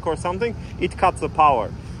accelerate quick or something, it cuts the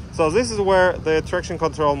power. So this is where the traction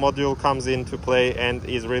control module comes into play and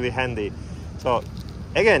is really handy. So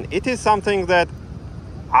again, it is something that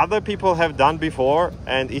other people have done before,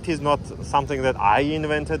 and it is not something that I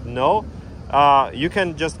invented. No, you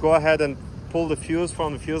can just go ahead and pull the fuse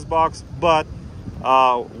from the fuse box, but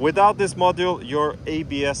without this module, your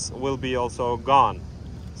ABS will be also gone.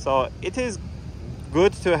 So it is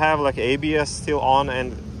good to have like ABS still on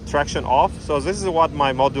and traction off. So this is what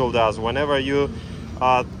my module does. Whenever you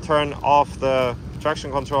turn off the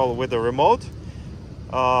traction control with the remote,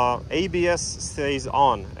 ABS stays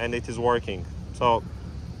on and it is working. So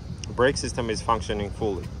brake system is functioning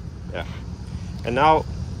fully. Yeah. And now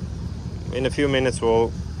in a few minutes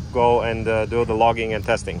we'll go and do the logging and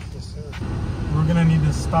testing. Yes, sir. We're gonna need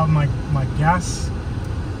to stop my gas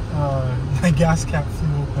cap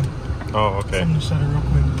flew open. Oh, okay. So I'm gonna shut it real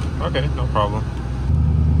quick. Okay, no problem.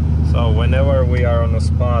 So whenever we are on a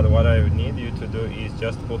spot, what I need you to do is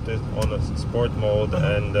just put it on a sport mode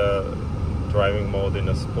and driving mode in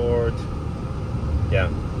a sport. Yeah.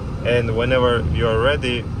 And whenever you're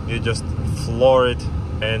ready, you just floor it,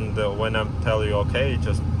 and when I tell you okay,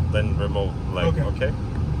 just then remove leg. Okay.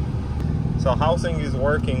 So how thing is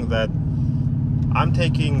working, that I'm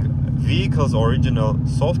taking vehicle's original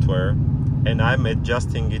software and I'm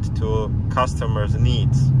adjusting it to customers'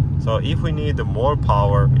 needs. So if we need more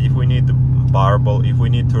power, if we need the Burble, if we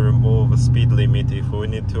need to remove a speed limit, if we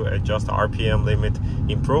need to adjust RPM limit,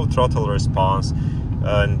 improve throttle response,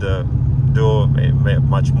 and do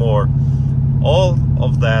much more, all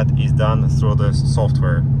of that is done through the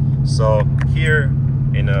software. So here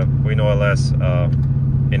in a WinOS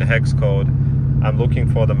in hex code, I'm looking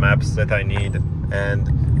for the maps that I need, and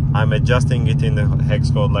I'm adjusting it in the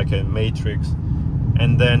hex code like a matrix,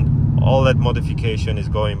 and then all that modification is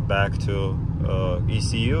going back to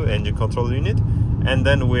ECU, engine control unit, and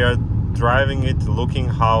then we are driving it, looking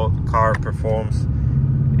how the car performs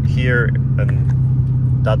here,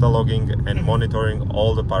 and data logging and monitoring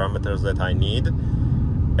all the parameters that I need.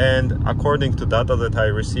 And according to data that I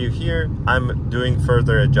receive here, I'm doing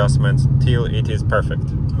further adjustments till it is perfect.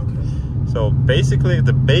 Okay. So basically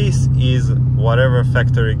the base is whatever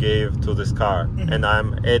factory gave to this car, and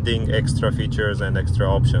I'm adding extra features and extra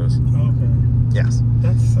options. Okay. Yes.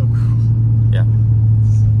 That's so cool. Yeah.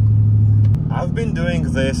 I've been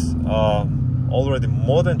doing this already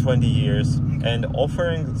more than 20 years and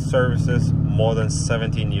offering services more than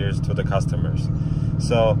 17 years to the customers.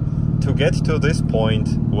 So to get to this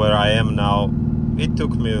point where I am now, it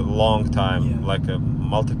took me a long time, like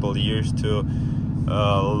multiple years to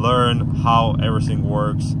learn how everything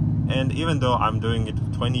works. And even though I'm doing it for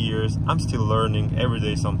 20 years, I'm still learning every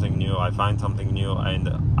day something new. I find something new and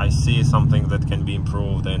I see something that can be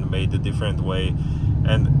improved and made a different way.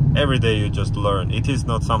 And every day you just learn. It is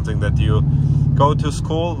not something that you go to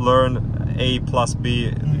school, learn A plus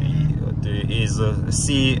B is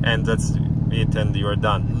C, and that's it and you're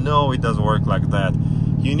done. No, it doesn't work like that.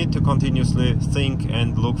 You need to continuously think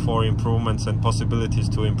and look for improvements and possibilities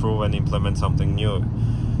to improve and implement something new.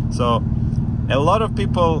 So a lot of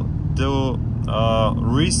people do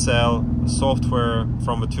resell software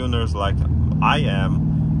from tuners like I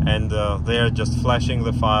am, and they are just flashing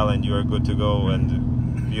the file and you are good to go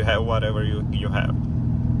and you have whatever you have.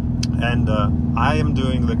 And I am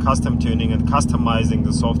doing the custom tuning and customizing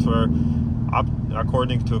the software up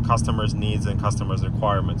according to customers' needs and customers'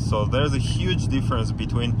 requirements. So there's a huge difference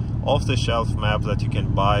between off-the-shelf maps that you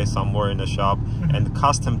can buy somewhere in a shop and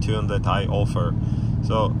custom tune that I offer.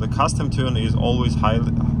 So the custom tune is always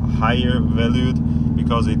higher valued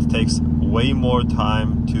because it takes way more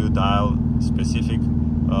time to dial specific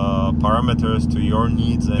parameters to your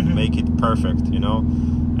needs and make it perfect, you know.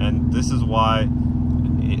 And this is why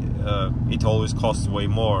it always costs way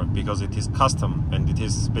more, because it is custom and it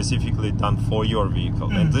is specifically done for your vehicle.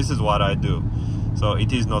 And this is what I do. So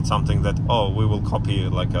it is not something that, oh, we will copy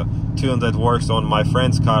like a tune that works on my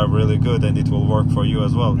friend's car really good and it will work for you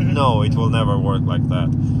as well. No, it will never work like that.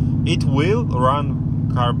 It will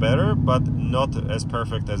run car better, but not as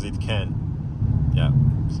perfect as it can. Yeah.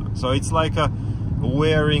 So it's like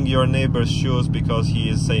wearing your neighbor's shoes because he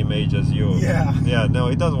is same age as you. Yeah. Yeah, no,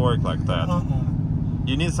 it doesn't work like that.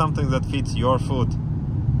 You need something that fits your foot.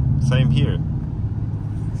 Same here.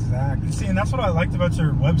 Exactly. See, and that's what I liked about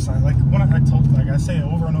your website. Like when I say it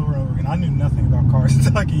over and over and over again. I knew nothing about cars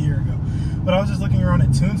until like a year ago, but I was just looking around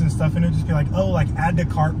at tunes and stuff, and it'd just be like, oh, like add to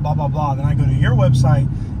cart, blah blah blah. Then I go to your website,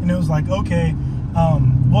 and it was like, okay,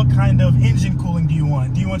 what kind of engine cooling do you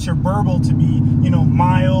want? Do you want your Burble to be, you know,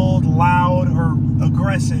 mild, loud, or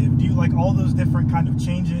aggressive? Do you like all those different kind of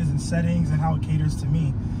changes and settings and how it caters to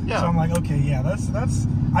me? Yeah. So I'm like, okay, yeah, that's.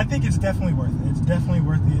 I think it's definitely worth it. It's definitely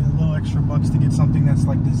worth the little extra bucks to get something that's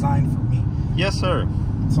like designed for me. Yes, sir.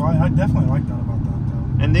 So I definitely like that about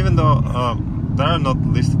that, though. And even though there are not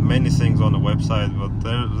listed many things on the website, but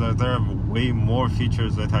there are way more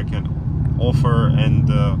features that I can offer and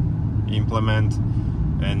implement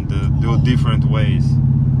and do different ways.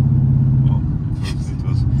 Well,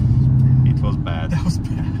 it was bad. That was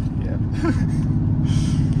bad. Yeah.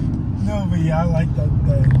 No, but yeah, I like that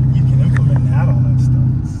you can implement that all that stuff.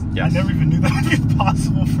 Yes. I never even knew that would be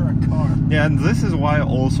possible for a car. Yeah, and this is why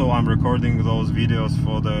also I'm recording those videos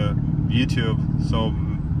for the YouTube, so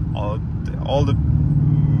all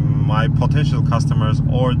my potential customers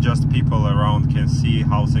or just people around can see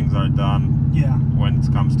how things are done. Yeah. When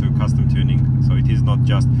it comes to custom tuning. So it is not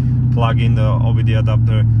just plug in the OBD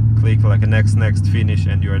adapter, click like a next, finish,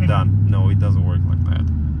 and you're done. No, it doesn't work like that.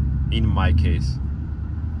 In my case.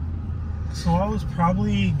 So I was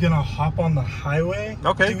probably gonna hop on the highway.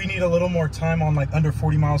 Okay. Do we need a little more time on like under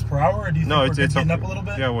 40 miles per hour, or do you think we're it's getting okay. up a little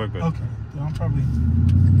bit? Yeah, we're good. Okay. Then I'll probably hop on.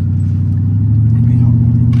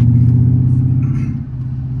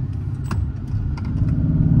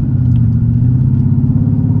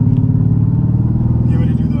 You want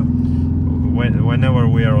me to do the whenever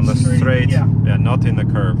we are on the straight, yeah, not in the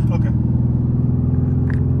curve. Okay.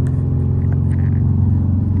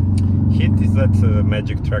 Hit is that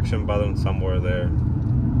magic traction button somewhere there.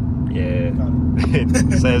 Yeah,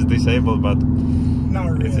 it says disabled, but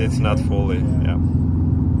not really, it's not fully. Yeah.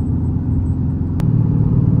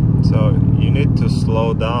 So you need to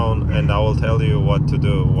slow down, and I will tell you what to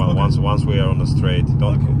do once we are on the straight.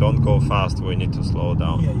 Don't go fast. We need to slow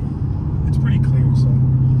down. Yeah. It's pretty clear. So.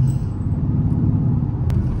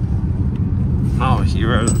 Oh,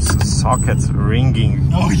 here are sockets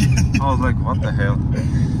ringing. Oh yeah. I was like, what the hell?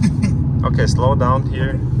 Okay, slow down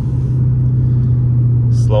here.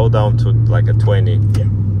 Slow down to like a 20. Yeah.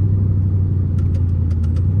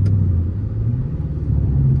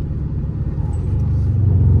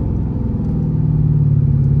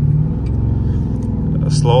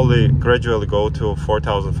 Slowly, gradually go to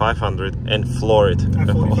 4,500 and floor it.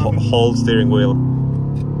 Hold steering wheel.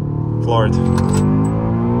 Floor it.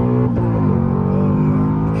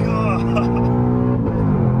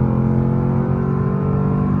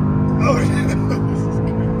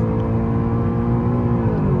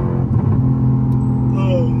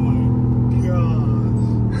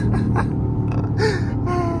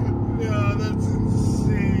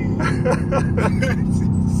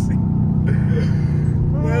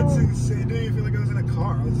 That's insane. Didn't even feel like I was in a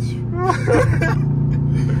car.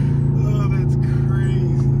 Oh, that's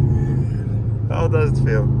crazy, man. How does it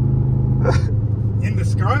feel?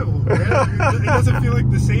 Indescribable, man. It doesn't feel like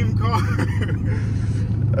the same car.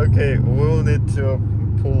 Okay, we'll need to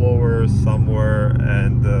pull over somewhere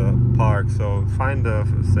and park. So find a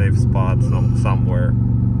safe spot somewhere.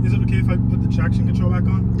 Is it okay if I put the traction control back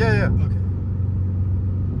on? Yeah, yeah. Okay.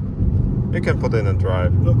 You can put in and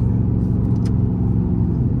drive. Okay.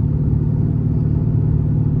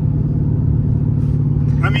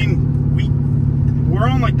 I mean, we're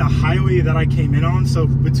on like the highway that I came in on, so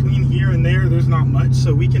between here and there's not much,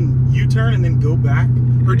 so we can U-turn and then go back.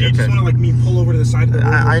 Or do you just want to like me pull over to the side of the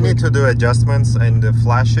road? I need to do adjustments and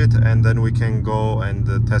flash it, and then we can go and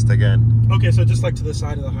test again. Okay, so just like to the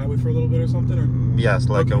side of the highway for a little bit or something? Or? Yes,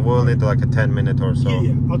 like okay. We'll need like a 10 minute or so.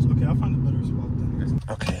 Yeah, yeah. Okay, I'll find a better spot then.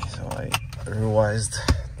 Okay, so I revised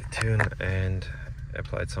the tune and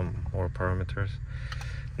applied some more parameters.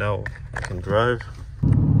 Now I can drive.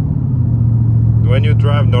 When you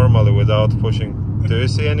drive normally without pushing, do you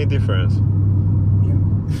see any difference?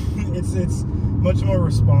 Yeah, it's much more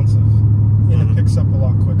responsive, and it picks up a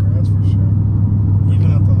lot quicker, that's for sure,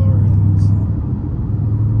 even at the lower ends.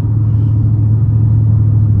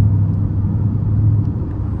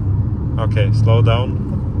 Okay, slow down,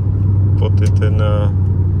 put it in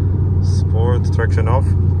sport, traction off.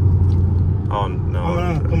 Oh no.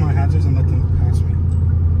 I'm gonna put my hazards and let them pass me.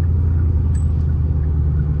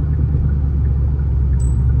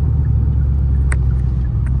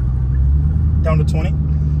 Down to 20?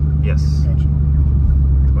 Yes. Gotcha.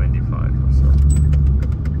 25 or so.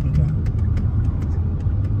 Okay.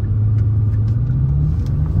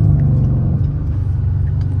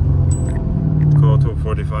 Go to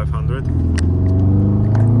 4500.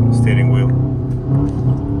 Steering wheel.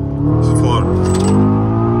 Floor.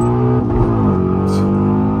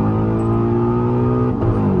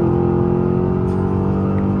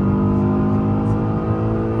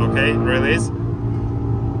 Okay, release.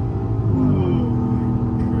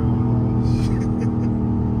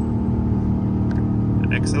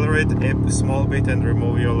 Accelerate a small bit and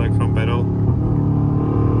remove your leg from pedal.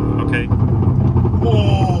 Okay.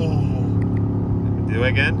 Oh! Do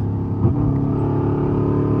again.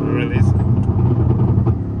 Release.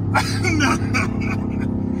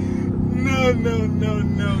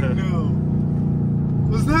 No.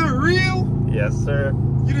 Was that real? Yes, sir.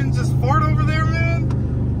 You didn't just fart over there, man?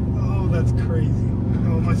 Oh, that's crazy.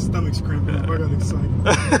 Oh, my stomach's cramping up. I got excited.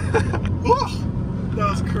 Oh, that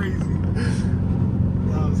was crazy.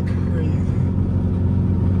 That was crazy.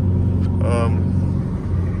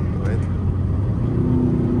 Wait.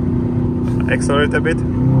 Accelerate a bit.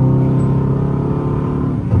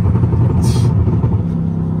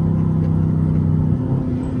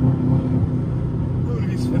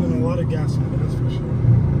 He's spending a lot of gas on it, that's for sure.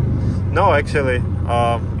 No, actually,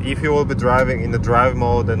 if you will be driving in the drive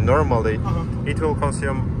mode and normally, it will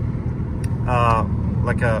consume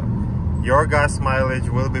your gas mileage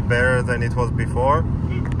will be better than it was before,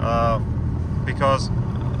 because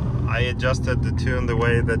I adjusted the tune the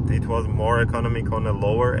way that it was more economic on the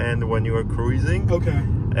lower end when you were cruising. Okay.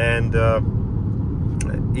 And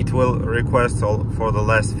it will request for the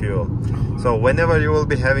less fuel. So whenever you will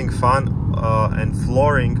be having fun and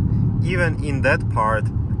flooring, even in that part,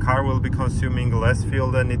 the car will be consuming less fuel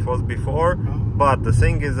than it was before. But the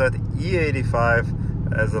thing is that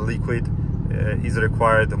E85 as a liquid is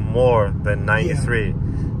required more than 93. Yeah.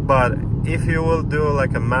 But if you will do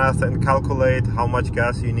like a math and calculate how much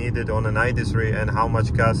gas you needed on a 93 and how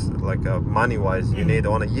much gas, like money wise, you need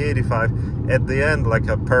on a E85, at the end, like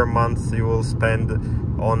per month, you will spend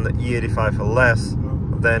on E85 less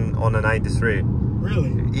than on a 93.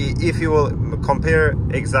 Really? If you will compare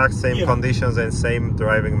exact same conditions and same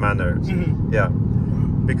driving manners. Yeah.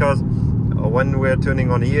 Because when we're tuning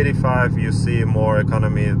on E85, you see more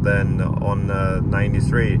economy than on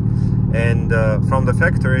 93. And from the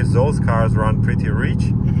factories, those cars run pretty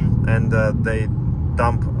rich, and they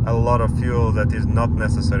dump a lot of fuel that is not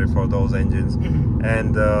necessary for those engines,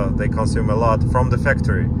 and they consume a lot from the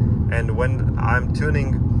factory. And when I'm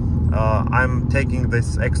tuning, I'm taking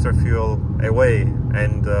this extra fuel away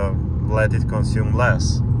and let it consume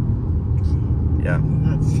less. Yeah.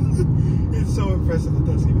 It's so impressive that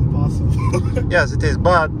that's even possible. Yes, it is.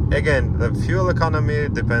 But again, the fuel economy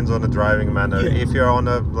depends on the driving manner. Yeah. If you're on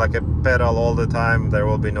a pedal all the time, there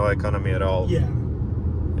will be no economy at all. Yeah.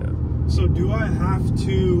 So do I have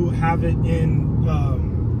to have it in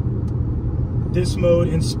this mode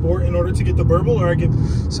in sport in order to get the Burble, or I get?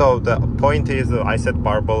 So the point is that I set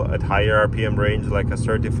Burble at higher RPM range, like a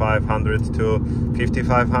 3500 to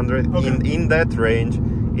 5500. Okay. In that range,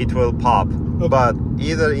 it will pop. but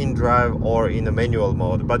either in drive or in a manual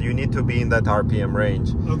mode. But you need to be in that RPM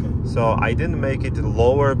range. Okay. So I didn't make it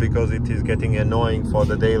lower because it is getting annoying for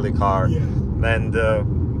the daily car. Yeah. And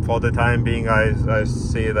for the time being, I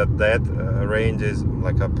see that range is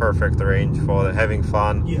like a perfect range for having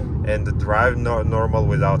fun and drive normal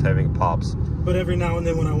without having pops. But every now and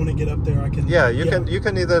then when I want to get up there, I can... Yeah, you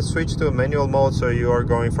can either switch to a manual mode, so you are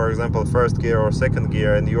going, for example, first gear or second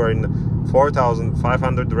gear, and you are in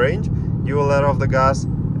 4,500 range. You will let off the gas,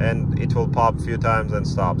 and it will pop a few times and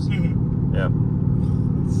stops. Yeah.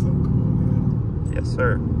 That's so cool, man. Yes,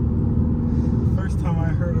 sir. First time I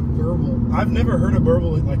heard of Burble. I've never heard of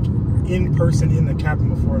Burble like in person in the cabin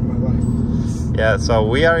before in my life. Yeah, so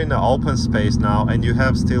we are in an open space now, and you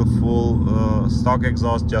have still full stock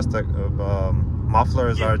exhaust, just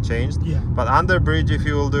mufflers are changed. Yeah. But under bridge, if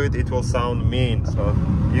you will do it, it will sound mean. So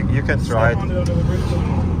you can try it. Under the bridge.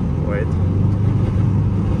 Wait.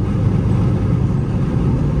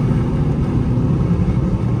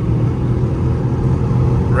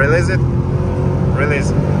 Release it.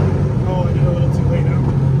 Release. Oh, I did a little too late now.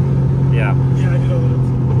 Yeah. Yeah, I did a little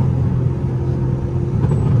too.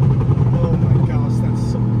 Oh my gosh, that's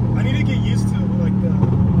so... I need to get used to like the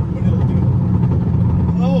when it'll do.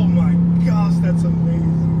 Oh my gosh, that's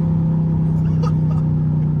amazing.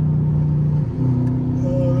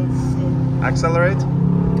 Oh, that's so... Accelerate.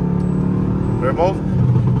 Remove.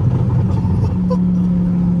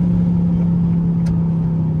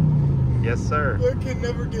 Yes, sir. That can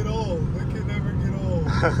never get old. That can never get old.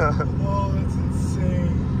 Oh, that's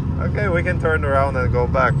insane. Okay, we can turn around and go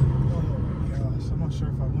back. Oh my gosh, I'm not sure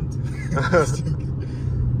if I want to. Alright,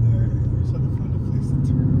 just have to find a place to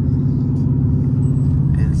turn around.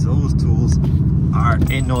 And those tools are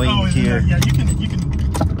annoying here. Yeah, you can.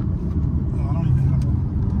 Oh, I don't even have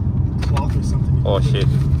a cloth or something. Oh shit.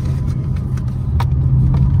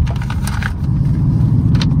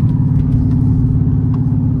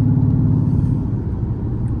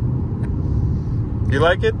 You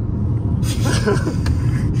like it?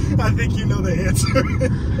 I think you know the answer.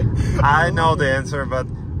 I know the answer, but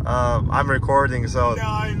I'm recording, so... No,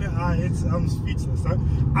 I'm speechless.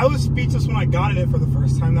 I was speechless when I got in it for the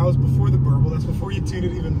first time. That was before the Burble. That's before you tuned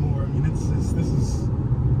it even more. I mean,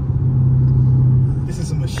 this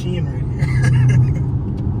is a machine right here.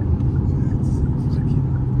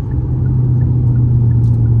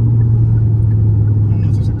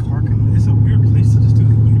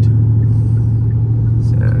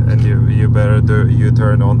 You better do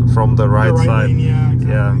U-turn on from the right side. Lane, yeah,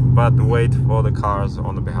 exactly. Yeah, but wait for the cars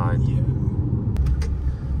on the behind. Yeah.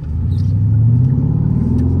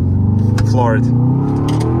 Floor it.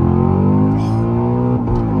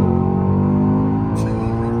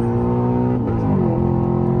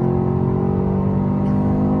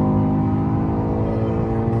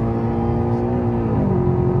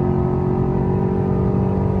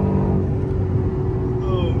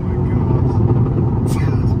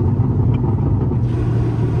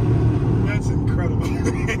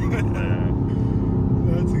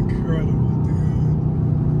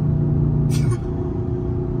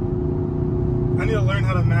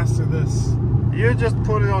 You just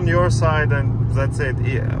put it on your side and that's it.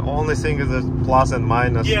 Only thing is the plus and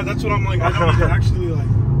minus. Yeah, that's what I'm like. I don't even actually like.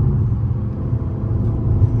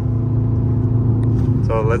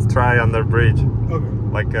 So let's try under bridge. Okay.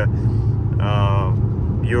 Like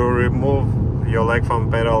you remove your leg from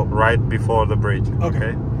pedal right before the bridge.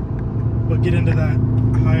 Okay. But get into that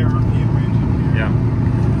higher RPM range. Yeah.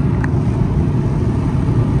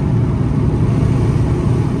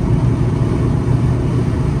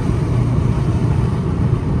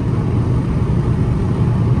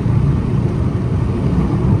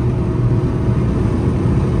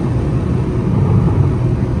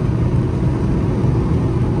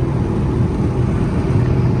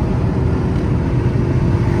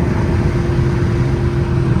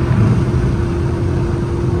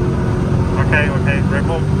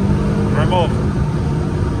 Remove.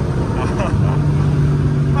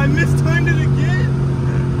 I mistimed it again.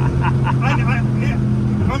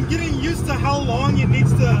 I'm getting used to how long it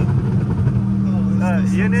needs to. Oh,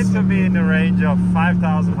 you need to be in the range of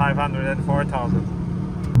 5,500 and 4,000.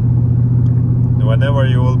 Whenever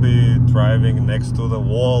you will be driving next to the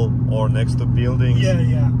wall or next to buildings,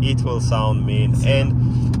 it will sound mean. And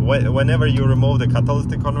whenever you remove the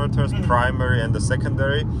catalytic converters, primary and the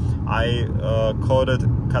secondary, I coded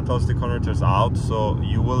catalytic converters out, so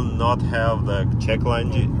you will not have the check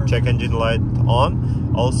engine light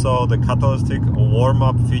on. Also, the catalytic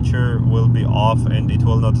warm-up feature will be off, and it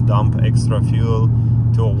will not dump extra fuel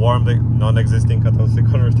to warm the non-existing catalytic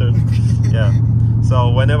converters. Yeah. So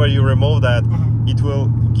whenever you remove that, it will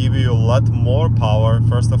give you a lot more power,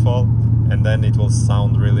 first of all, and then it will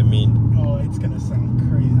sound really mean. Oh, it's gonna sound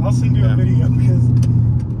crazy. I'll send you a video because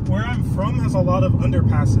where I'm from has a lot of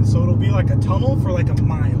underpasses, so it'll be like a tunnel for like a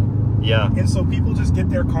mile. Yeah. And so people just get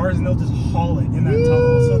their cars and they'll just haul it in that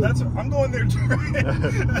tunnel. So that's I'm going there.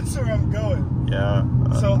 That's where I'm going. Yeah.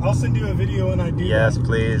 So I'll send you a video when I do. Yes, that.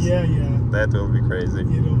 please. Yeah. That will be crazy.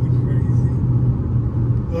 It'll be crazy.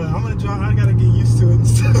 I'm gonna drive. I gotta get used to it and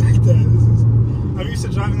stuff like that. I'm used to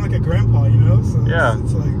driving like a grandpa, you know. So yeah.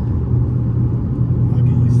 It's like I'll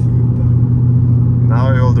get used to it though.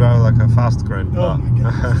 Now you'll drive like a fast grandpa. Oh my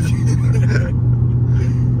god.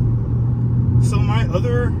 So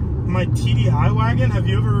my TDI wagon, have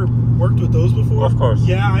you ever worked with those before? Of course.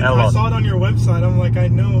 Yeah, I saw it on your website. I'm like, I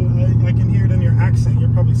know, I can hear it in your accent. You're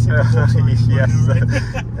probably sick of Volkswagen. Yes. Now,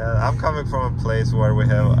 right? Yeah, I'm coming from a place where we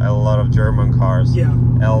have a lot of German cars. Yeah.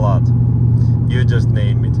 A lot. You just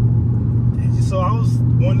name it. So I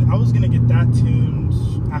was gonna get that tuned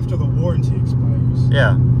after the warranty expires.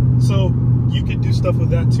 Yeah. So you could do stuff with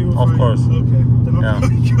that too. Of course. Okay. Then I'm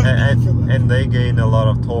probably gonna go for that. And they gain a lot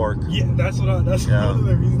of torque. Yeah, that's one of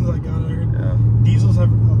the reasons I got it. Yeah. Diesels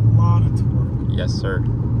have a lot of torque. Yes, sir.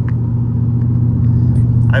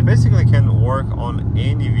 I basically can work on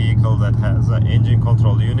any vehicle that has an engine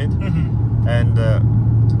control unit, and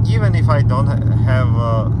even if I don't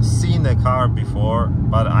have seen a car before,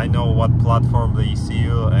 but I know what platform the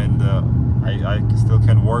ECU, and I still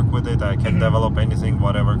can work with it. I can develop anything,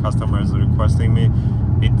 whatever customer is requesting me.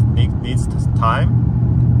 It needs time,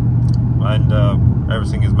 and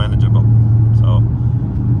everything is manageable. So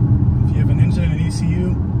if you have an engine and an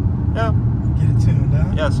ECU, yeah, get it tuned,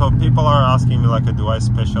 huh? Yeah. So people are asking me like, do I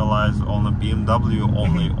specialize on a BMW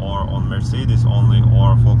only, or on Mercedes only,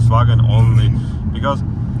 or Volkswagen only? Because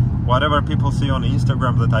whatever people see on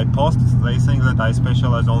Instagram that I post, they think that I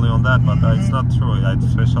specialize only on that, but it's not true. I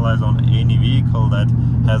specialize on any vehicle that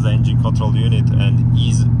has an engine control unit and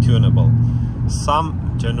is tunable.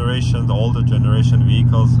 Some generations, the older generation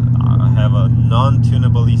vehicles have a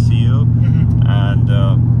non-tunable ECU, and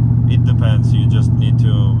it depends. You just need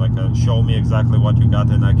to like show me exactly what you got,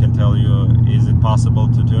 and I can tell you, is it possible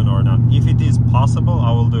to tune or not. If it is possible,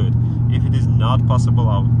 I will do it. If it is not possible,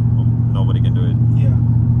 nobody can do it. Yeah.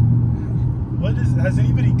 Has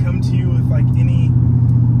anybody come to you with like any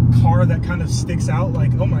car that kind of sticks out,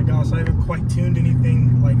 like, oh my gosh, I haven't quite tuned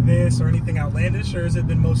anything like this or anything outlandish, or has it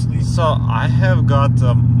been mostly? So I have got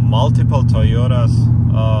multiple Toyotas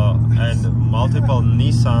and multiple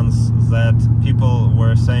Nissans that people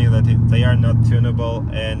were saying that they are not tunable,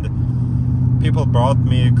 and people brought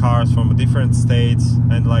me cars from different states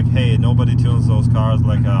and like, hey, nobody tunes those cars,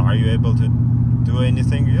 like are you able to do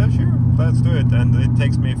anything? Yeah, sure, let's do it. And it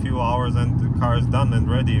takes me a few hours and the car is done and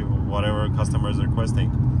ready, whatever customers are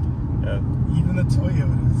requesting. Even the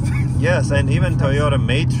Toyotas. Yes, and even Toyota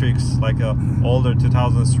Matrix, like a older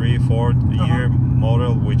 2003-4 year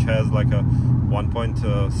model, which has like a 1.6,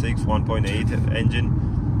 1.8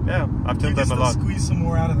 engine. Yeah, I've tuned them a lot. Squeeze some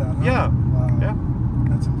more out of that, huh? Yeah. Wow. Yeah.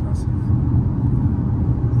 That's impressive.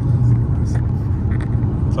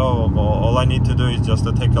 So all I need to do is just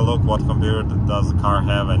to take a look what computer does the car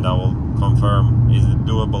have, and I will confirm is it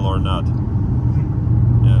doable or not.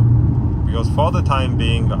 Yeah, because for the time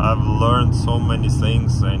being I've learned so many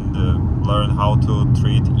things and learned how to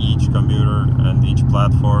treat each computer and each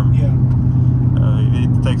platform. Yeah.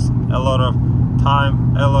 It takes a lot of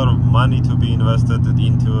time, a lot of money to be invested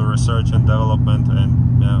into research and development,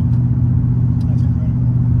 and yeah, that's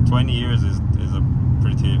incredible. 20 years is a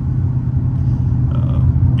pretty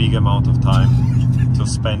big amount of time to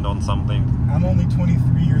spend on something. I'm only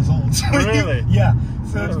 23 years old. So really? Yeah.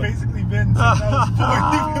 So it's basically been since I was born,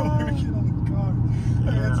 you've been working on the car.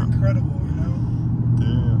 That's incredible, you know?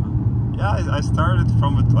 Damn. Yeah, I started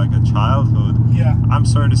from like a childhood. Yeah. I'm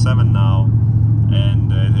 37 now,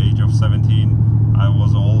 and at the age of 17, I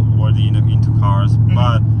was already into cars.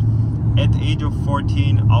 But at the age of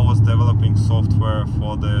 14, I was developing software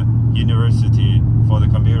for the university, for the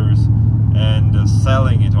computers, and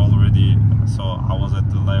selling it already. So I was at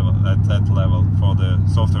that level for the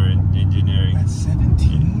software engineering. At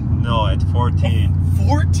 17? No, at 14.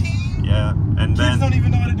 14? Yeah, and Kids then don't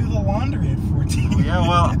even know how to do the laundry at 14. Yeah,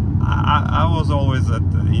 well, I was always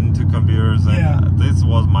into computers, and this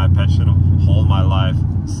was my passion all my life,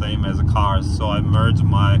 same as cars. So I merged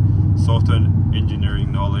my software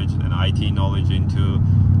engineering knowledge and IT knowledge into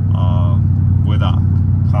with a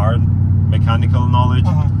car mechanical knowledge,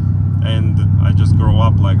 and I just grew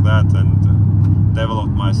up like that and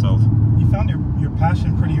developed myself. You found your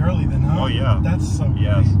passion pretty early then, huh? Oh yeah. That's so great.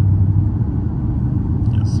 Yes.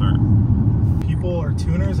 Yes, sir. People are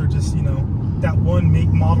tuners, or just, you know, that one make,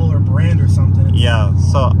 model, or brand or something? Yeah,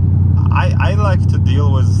 so I like to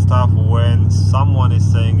deal with stuff when someone is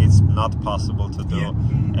saying it's not possible to do,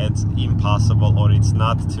 it's impossible, or it's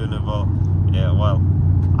not tunable. Yeah, well,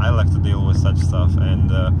 I like to deal with such stuff,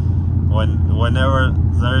 and whenever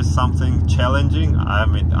there is something challenging,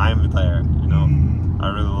 I'm there, you know. I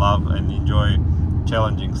really love and enjoy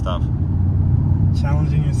challenging stuff.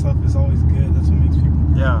 Challenging yourself is always good. That's what makes people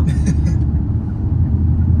great. Yeah.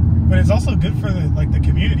 But it's also good for the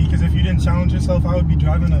community, because if you didn't challenge yourself, I would be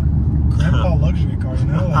driving a grandpa luxury car, you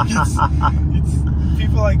know? Like it's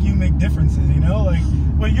people like you make differences, you know? Like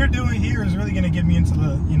what you're doing here is really going to get me into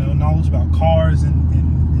the, you know, knowledge about cars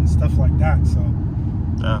and stuff like that. So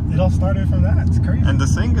yeah, it all started from that. It's crazy. And the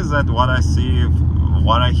thing is that what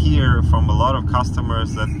I hear from a lot of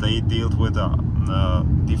customers, that they deal with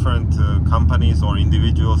different companies or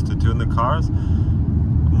individuals to tune the cars.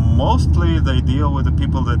 Mostly they deal with the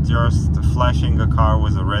people that just flashing a car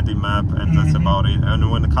with a ready map, and that's about it. And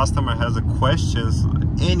when the customer has a questions,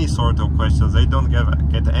 any sort of questions, they don't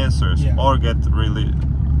get answers, or get really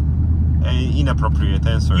inappropriate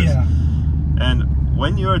answers. And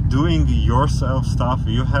when you're doing yourself stuff,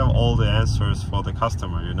 you have all the answers for the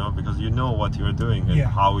customer, you know, because you know what you're doing and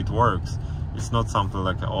how it works. It's not something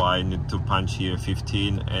like, oh, I need to punch here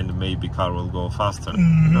 15 and maybe car will go faster.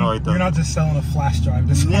 No, it doesn't. You're not just selling a flash drive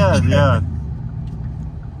to someone. Yeah.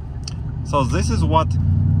 So this is what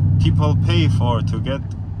people pay for, to get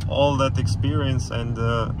all that experience and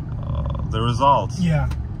the results. Yeah.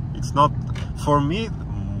 It's not, for me,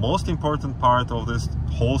 most important part of this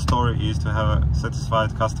whole story is to have a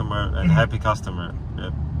satisfied customer and happy customer.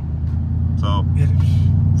 Yeah. So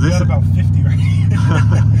this is about 50 right here.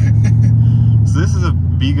 This is the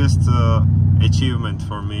biggest achievement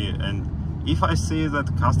for me, and if I see that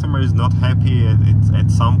the customer is not happy at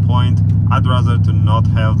some point, I'd rather to not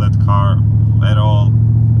have that car at all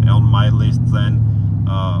on my list than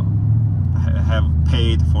have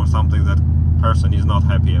paid for something that person is not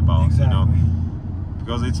happy about. You know,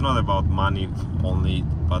 because it's not about money only,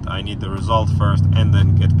 but I need the result first and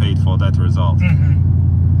then get paid for that result.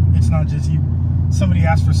 It's not just somebody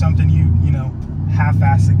asks for something, you know,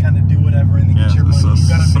 half-ass it, kind of do whatever, and then get your money. You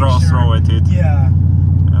gotta throw at it. Yeah.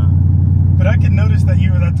 But I could notice that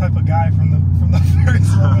you were that type of guy from the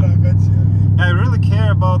first moment I met you. I really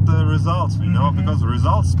care about the results, you know, because the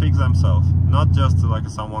results speak themselves. Not just like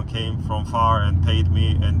someone came from far and paid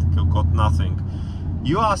me and got nothing.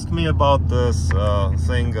 You asked me about this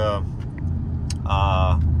thing,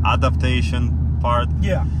 adaptation part.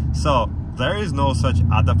 Yeah. So there is no such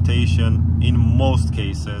adaptation in most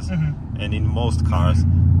cases and in most cars.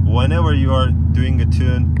 Whenever you are doing a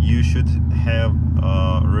tune, you should have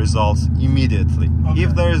results immediately.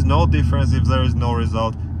 If there is no difference, if there is no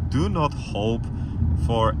result, do not hope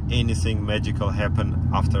for anything magical happen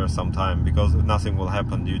after some time, because nothing will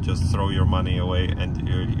happen. You just throw your money away and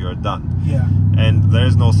you're done. Yeah. And there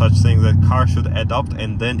is no such thing that car should adapt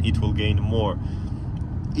and then it will gain more.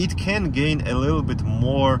 It can gain a little bit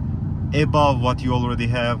more above what you already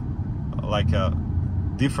have, like a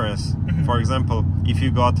difference. For example, if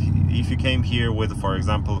you came here with, for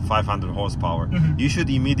example, 500 horsepower, you should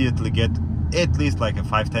immediately get at least like a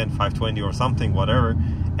 510, 520 or something, whatever,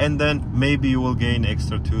 and then maybe you will gain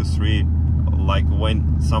extra 2-3, like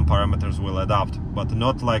when some parameters will adapt, but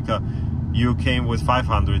not like you came with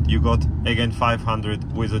 500, you got again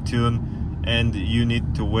 500 with a tune, and you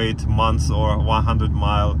need to wait months or 100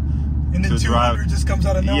 miles and then to 200 drive. Just comes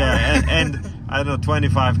out of nowhere. Yeah, and I don't know,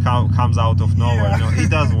 25 comes out of nowhere. Yeah. No, it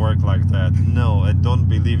doesn't work like that. No, I don't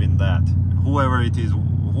believe in that. Whoever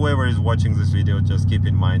is watching this video, just keep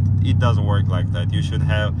in mind, it doesn't work like that. You should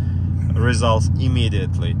have results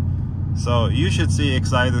immediately. So you should see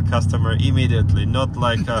excited customer immediately, not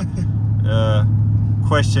like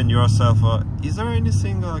question yourself, is there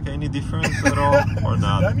anything, like any difference at all or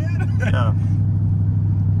not? Done yet? Yeah.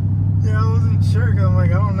 Yeah, I wasn't sure, because I'm like,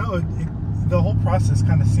 I don't know. The whole process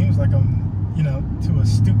kind of seems like I'm, you know, to a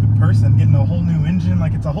stupid person, getting a whole new engine.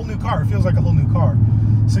 Like, it's a whole new car. It feels like a whole new car.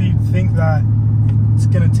 So you'd think that it's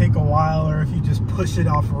going to take a while, or if you just push it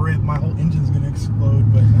off rip, my whole engine's going to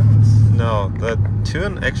explode. But no, the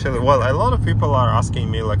tune actually, well, a lot of people are asking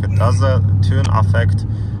me, like, does the tune affect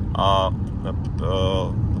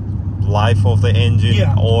life of the engine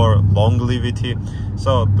or longevity?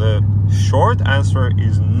 So the short answer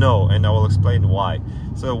is no, and I will explain why.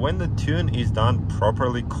 So when the tune is done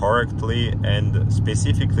properly, correctly, and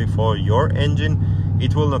specifically for your engine,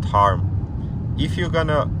 it will not harm. If you're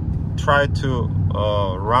gonna try to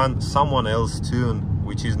run someone else's tune,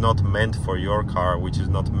 which is not meant for your car, which is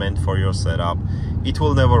not meant for your setup, it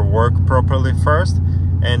will never work properly first,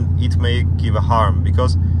 and it may give a harm,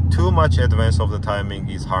 because too much advance of the timing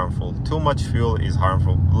is harmful, too much fuel is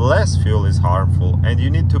harmful, less fuel is harmful, and you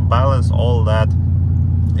need to balance all that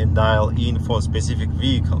and dial in for a specific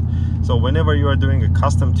vehicle. So whenever you are doing a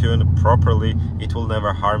custom tune properly, it will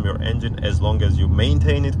never harm your engine as long as you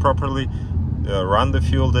maintain it properly, run the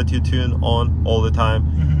fuel that you tune on all the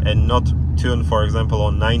time, and not tune, for example,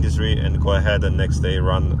 on 93 and go ahead and next day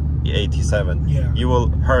run E87. Yeah. You will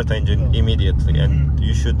hurt engine immediately, and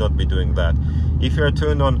you should not be doing that. If you are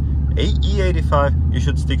tuned on E85, you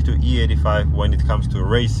should stick to E85 when it comes to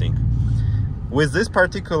racing. With this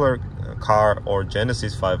particular car or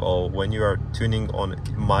Genesis 5.0, when you are tuning on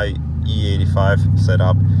my E85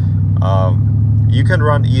 setup, you can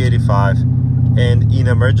run E85, and in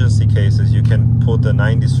emergency cases you can put the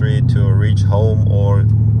 93 to reach home or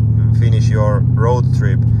finish your road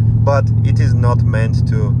trip, but it is not meant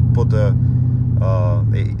to put the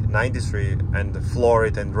 93 and floor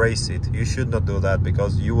it and race it. You should not do that,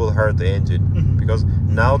 because you will hurt the engine. Because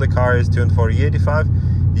now the car is tuned for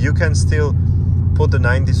E85, you can still put the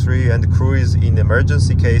 93 and cruise in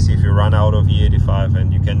emergency case if you run out of E85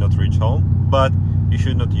 and you cannot reach home, but you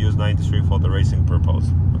should not use 93 for the racing purpose.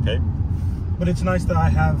 Okay? But it's nice that I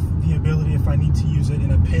have the ability, if I need to use it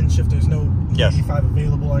in a pinch, if there's no E85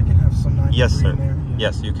 available, I can have some 93 in there. Yeah.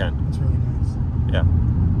 Yes, you can. That's really nice. Yeah.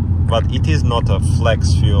 But it is not a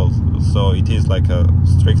flex fuel, so it is like a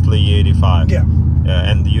strictly E85. Yeah.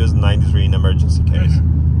 And use 93 in emergency case.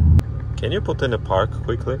 Can you put in a park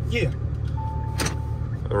quickly? Yeah.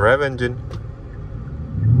 Rev engine.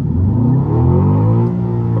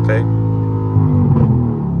 Okay.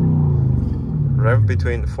 Rev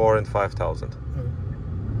between 4 and 5,000.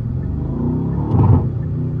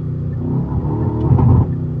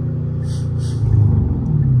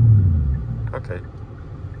 Okay.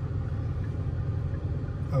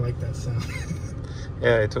 I like that sound.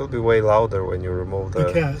 Yeah, it will be way louder when you remove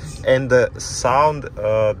the cats. And the sound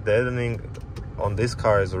deadening on this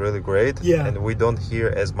car is really great. Yeah. And we don't hear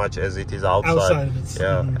as much as it is outside.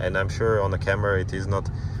 Yeah. And I'm sure on the camera it is not,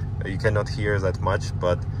 you cannot hear that much,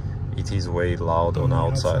 but it is way loud on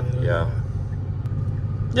outside. Yeah.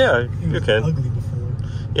 Yeah, you can. Ugly before.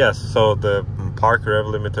 Yes, so the park rev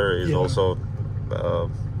limiter is also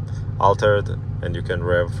altered, and you can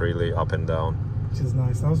rev freely up and down. Which is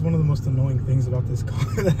nice. That was one of the most annoying things about this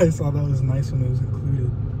car that I saw that was nice when it was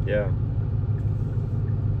included. Yeah.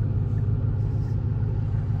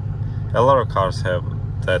 A lot of cars have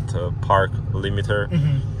that park limiter,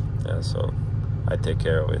 so I take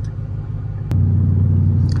care of it.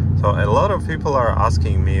 So a lot of people are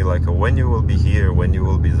asking me, like, when you will be here, when you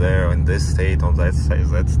will be there, in this state, on that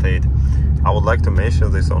state. I would like to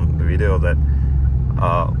mention this on the video, that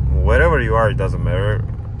wherever you are, it doesn't matter.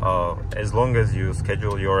 As long as you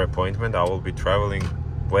schedule your appointment, I will be traveling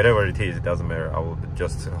wherever it is. It doesn't matter. I will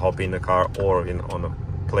just hop in a car or on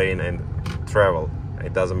a plane and travel.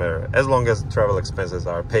 It doesn't matter, as long as travel expenses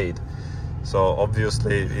are paid. So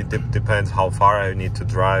obviously it depends how far I need to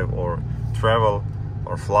drive or travel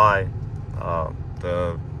or fly.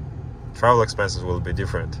 The travel expenses will be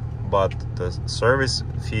different, but the service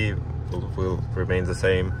fee will remain the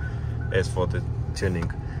same as for the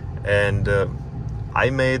tuning. And I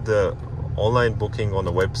made the online booking on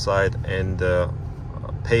the website and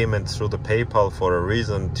payment through the PayPal for a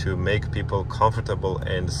reason, to make people comfortable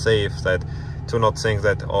and safe, that to not think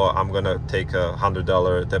that, oh, I'm gonna take a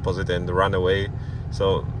 $100 deposit and run away.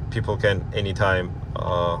 So people can anytime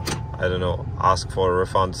I don't know, ask for a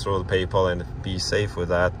refund through the PayPal and be safe with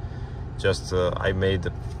that. Just I made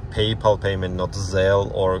the PayPal payment, not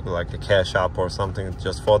Zelle or like a Cash App or something,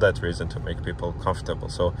 just for that reason, to make people comfortable.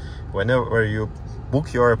 So whenever you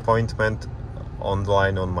book your appointment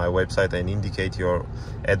online on my website and indicate your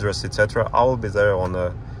address, etc., I will be there on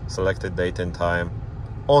a selected date and time,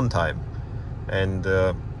 on time. And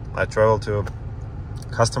I travel to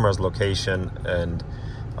customer's location and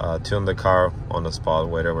tune the car on the spot,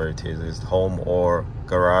 wherever it is home or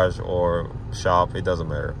garage or shop, it doesn't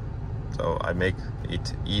matter. So I make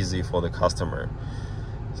it easy for the customer.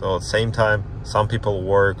 So at the same time, some people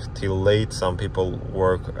work till late, some people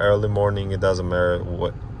work early morning, it doesn't matter.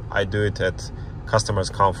 What I do it at customer's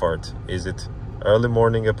comfort. Is it early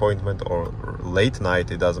morning appointment or late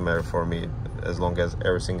night, it doesn't matter for me, as long as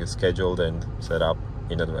everything is scheduled and set up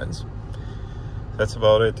in advance. That's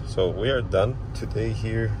about it. So we are done today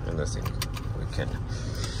here, and I think we can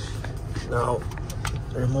now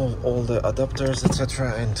remove all the adapters,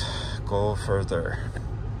 etc., and go further.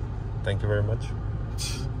 Thank you very much.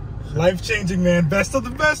 Life-changing, man. Best of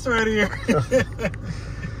the best right here.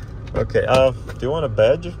 Okay, do you want a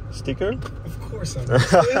badge sticker? Of course I do.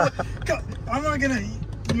 I'm not gonna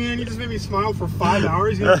Man, you just made me smile for 5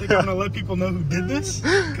 hours. You don't think I'm gonna let people know who did this?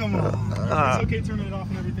 Come on. It's okay turning it off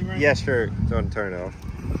and everything, right? Yeah, sure. Don't turn it off.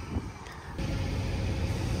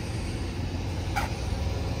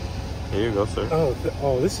 Here you go, sir.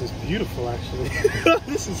 Oh, this is beautiful, actually.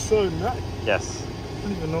 This is so nice. Yes. I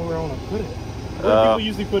don't even know where I want to put it. Where do people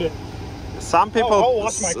usually put it? Some people, I'll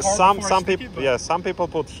wash my car some people, yeah, some people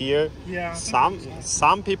put here. Yeah.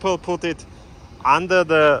 Some people put it under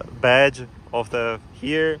the badge of the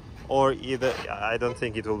here, or either. I don't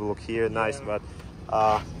think it will look here nice, but.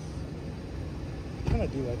 I kind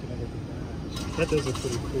of do like another badge. That does look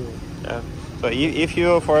pretty cool. Yeah. So if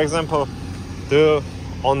you, for example, do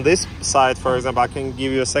on this side, for example, I can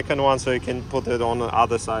give you a second one, so you can put it on the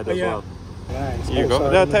other side as well. Nice. Here you go.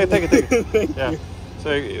 Sorry. Yeah, take it. Yeah.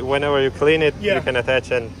 So whenever you clean it, yeah, you can attach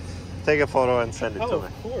and take a photo and send it to me.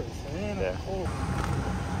 Of course, man. Yeah. Of course.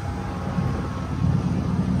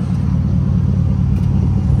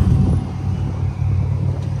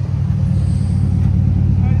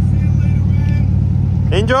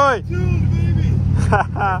 Enjoy! Tuned,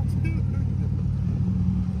 baby!